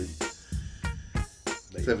wondering.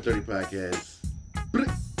 730 Podcast.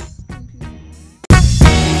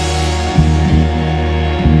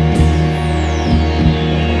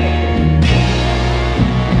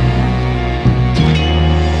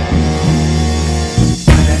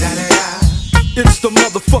 It's the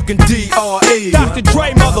motherfucking D.R.E. Dr.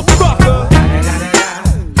 Dre, motherfucker.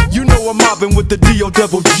 You know I'm mobbing with the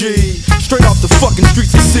D.O.G. Straight off the fucking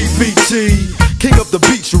streets of CBT. King up the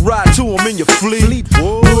beach, you ride to him in your fleet.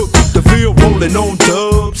 Look, the field rolling on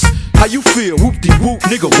dubs. How you feel? Whoop-de-whoop,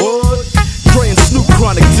 nigga, what? Dre and Snoop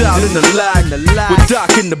Chronic down in the lag. With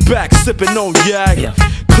Doc in the back, sipping on yak.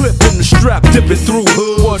 Clip in the strap, dipping through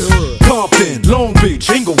hoods. Compton, Long Beach,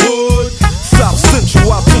 Inglewood. South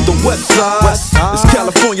Central out to the west side. This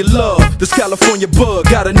California love, this California bug.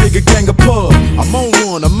 Got a nigga gang of pub. I'm on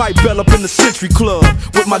one, I might bell up in the Century Club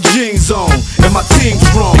with my jeans on and my team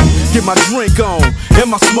strong. Get my drink on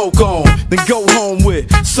and my smoke on. Then go home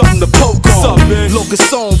with something to poke on.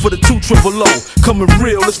 Locust on for the 200. Coming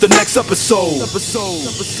real, it's the next episode.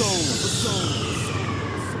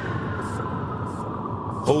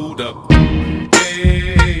 Hold up.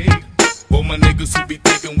 Hey, for my niggas who be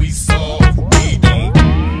thinking we soft, we don't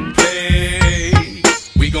play.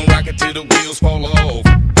 We gon' rock it till the wheels fall off.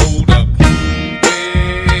 Hold up.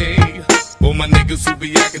 Hey, for my niggas who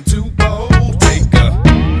be acting too bold, take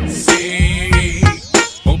a seat.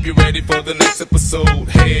 Hope you're ready for the next episode.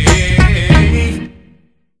 Hey,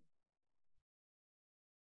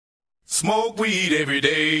 smoke weed every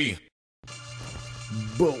day.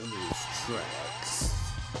 Bonus tracks.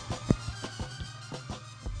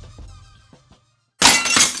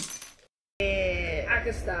 I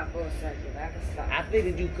can stop for a second. I can stop. I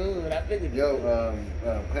figured you could. Yo,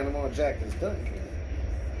 Panama Jack is done.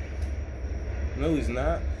 No, he's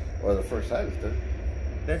not. Or the first side is done.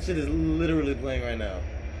 That shit is literally playing right now.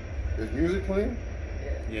 Is music playing?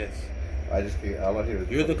 Yes. I just can't. All I hear is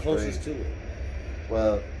You're the closest to it.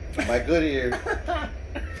 Well, my good ear.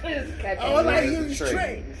 All I hear is is a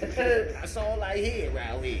train. That's all I hear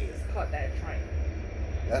around here. Caught that train.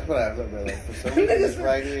 That's what I look like. For some reason, it's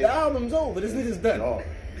right here. The album's over. This nigga's done. Oh.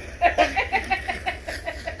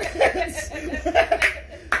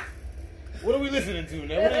 What are we listening to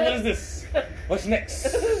now? What is this? What's next?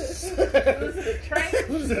 What is it, Train?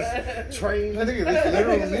 What is this? Train? I think it's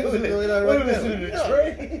literal music going on What right are we listening now. to?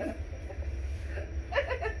 Train?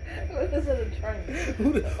 What is it, a train?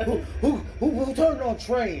 Who turned on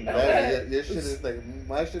Train? Your shit is like,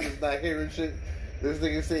 my shit is not hearing shit. This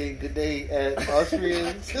nigga saying good day at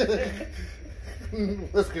Austrians.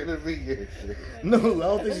 What's gonna be your shit? No, I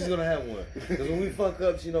don't think she's gonna have one. Because when we fuck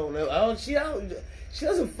up, she don't know. She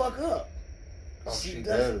doesn't fuck up. Oh, she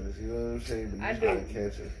does. You know what I'm saying? But I you do. can't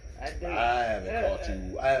catch her. I haven't caught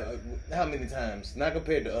you. How many times? Not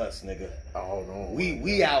compared to us, nigga. Oh no.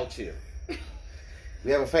 We out here. We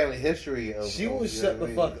have a family history of. She will shut the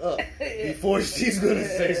fuck up before she's gonna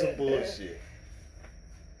say some bullshit.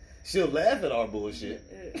 She'll laugh at our bullshit.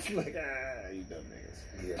 Like, you dumb niggas.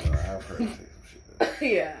 Yeah, no, I've heard some shit.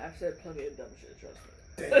 Yeah, I've said plenty of dumb shit, trust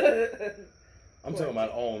me. I'm talking about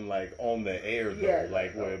on the air though, Yeah.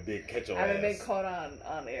 like where a big catch on I haven't ass. been caught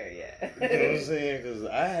on air yet. You know what I'm saying?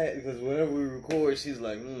 Because whenever we record, she's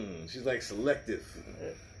like, she's like selective.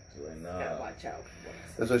 She's like, nah. Gotta watch out.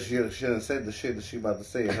 That's why she done said the shit that she about to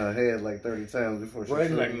say in her head like 30 times before she Right?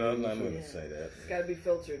 said Like, it. no, I'm not going to say that. It's gotta be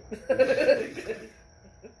filtered.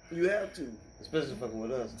 You have to, especially fucking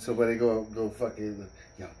with us. So when they go fucking,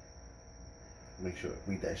 yo, make sure,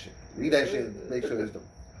 read that shit. Read that shit, make sure it's them.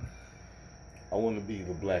 I want to be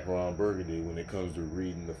the Black Ron Burgundy when it comes to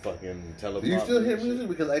reading the fucking teleprompter. Do you still hear and shit. music?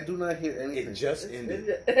 Because I do not hear anything. It just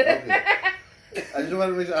ended. Okay. I just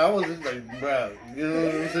want to make sure. I was just like, bro, you know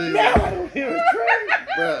what I'm saying? No, I don't hear a train.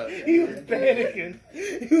 Bro. He was panicking.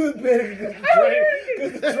 He was panicking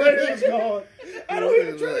because the train was gone. I don't hear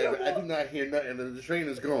the train. Like, I do not hear nothing. The train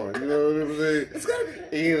is gone. You know what I'm saying? It's gotta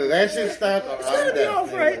be. Either that shit stopped or It's gotta I'm be down.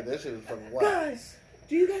 off, right? That shit is fucking wild. Guys,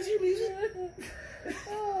 do you guys hear music?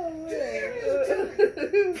 Oh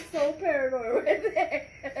man, so paranoid right there.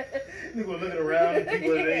 People looking around and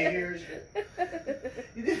people that ain't hear shit.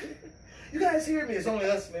 You guys hear me? It's only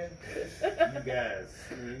us, man. You guys.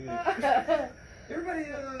 Everybody.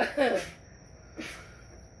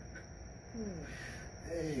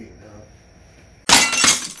 Hey, no.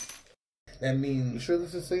 That means. You sure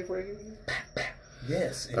this is safe right here?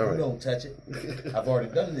 Yes, if All you right. don't touch it. I've already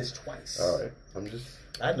done this twice. All right, I'm just.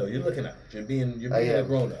 I know you're looking out. You're being a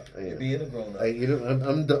grown up. You're being a grown up. You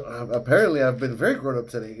know, apparently I've been very grown up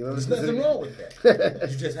today. You know, There's nothing wrong with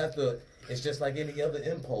that. You just have to. It's just like any other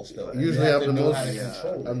impulse, though. Usually you have I'm to the know most. how to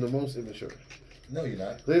control it. I'm the most immature. No, you're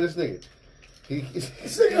not. Look at this nigga. I I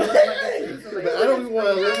don't even want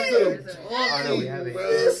to listen to him I know we talking, have it.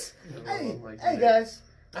 bro. Hey guys.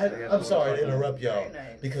 I'm sorry to interrupt y'all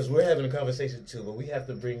because we're having a conversation too, but we have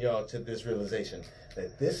to bring y'all to this realization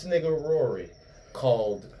that this nigga Rory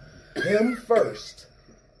called him first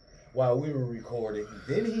while we were recording.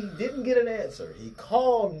 Then he didn't get an answer. He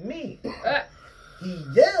called me. He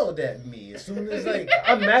yelled at me as soon as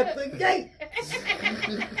I'm at the gate.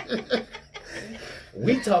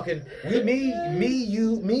 We talking,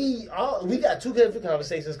 all, we got two different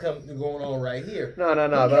conversations going on right here. No, He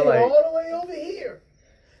but came like, all the way over here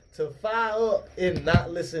to fire up and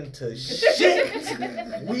not listen to shit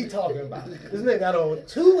we talking about. This nigga got on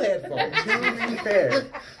 2 headphones. To be fair.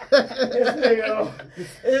 This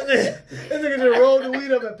nigga just rolled the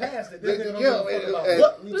weed up and passed it. This nigga don't Yo, give a fuck about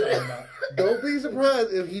what we talking about. Don't be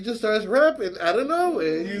surprised if he just starts rapping out of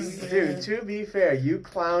nowhere. Dude, to be fair, you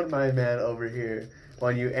clowned my man over here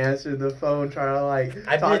when you answered the phone trying to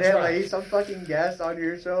I talk did to him try. like he's some fucking guest on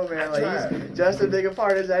your show, man. I Like he's tried. just a big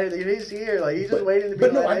part of that. He's here, like he's just waiting to be.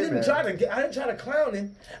 But no, like, I hey, didn't man. try to clown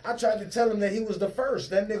him. I tried to tell him that he was the first.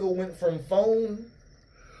 That nigga went from phone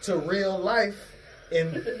to real life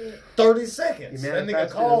in 30 seconds. He That nigga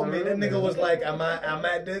manifested called in me. the That room, nigga man. was like, I'm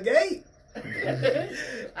at the gate.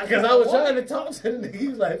 Because I was trying to talk to the nigga. He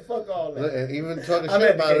was like, fuck all that. And even talking I'm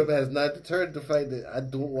shit at the about him gate. has not deterred the fact that I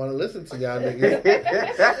don't want to listen to y'all niggas.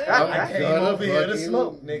 I came gonna over here to fucking-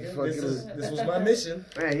 smoke, nigga. This was my mission.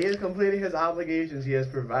 Man, he is completing his obligations. He has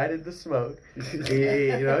provided the smoke.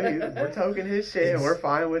 We're toking his shit, and we're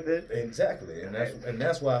fine with it. Exactly, and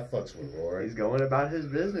that's why I fucks with Rory. He's going about his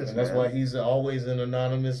business, And that's man. why he's always an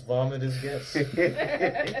anonymous vomit as guest. You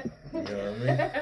know what I mean?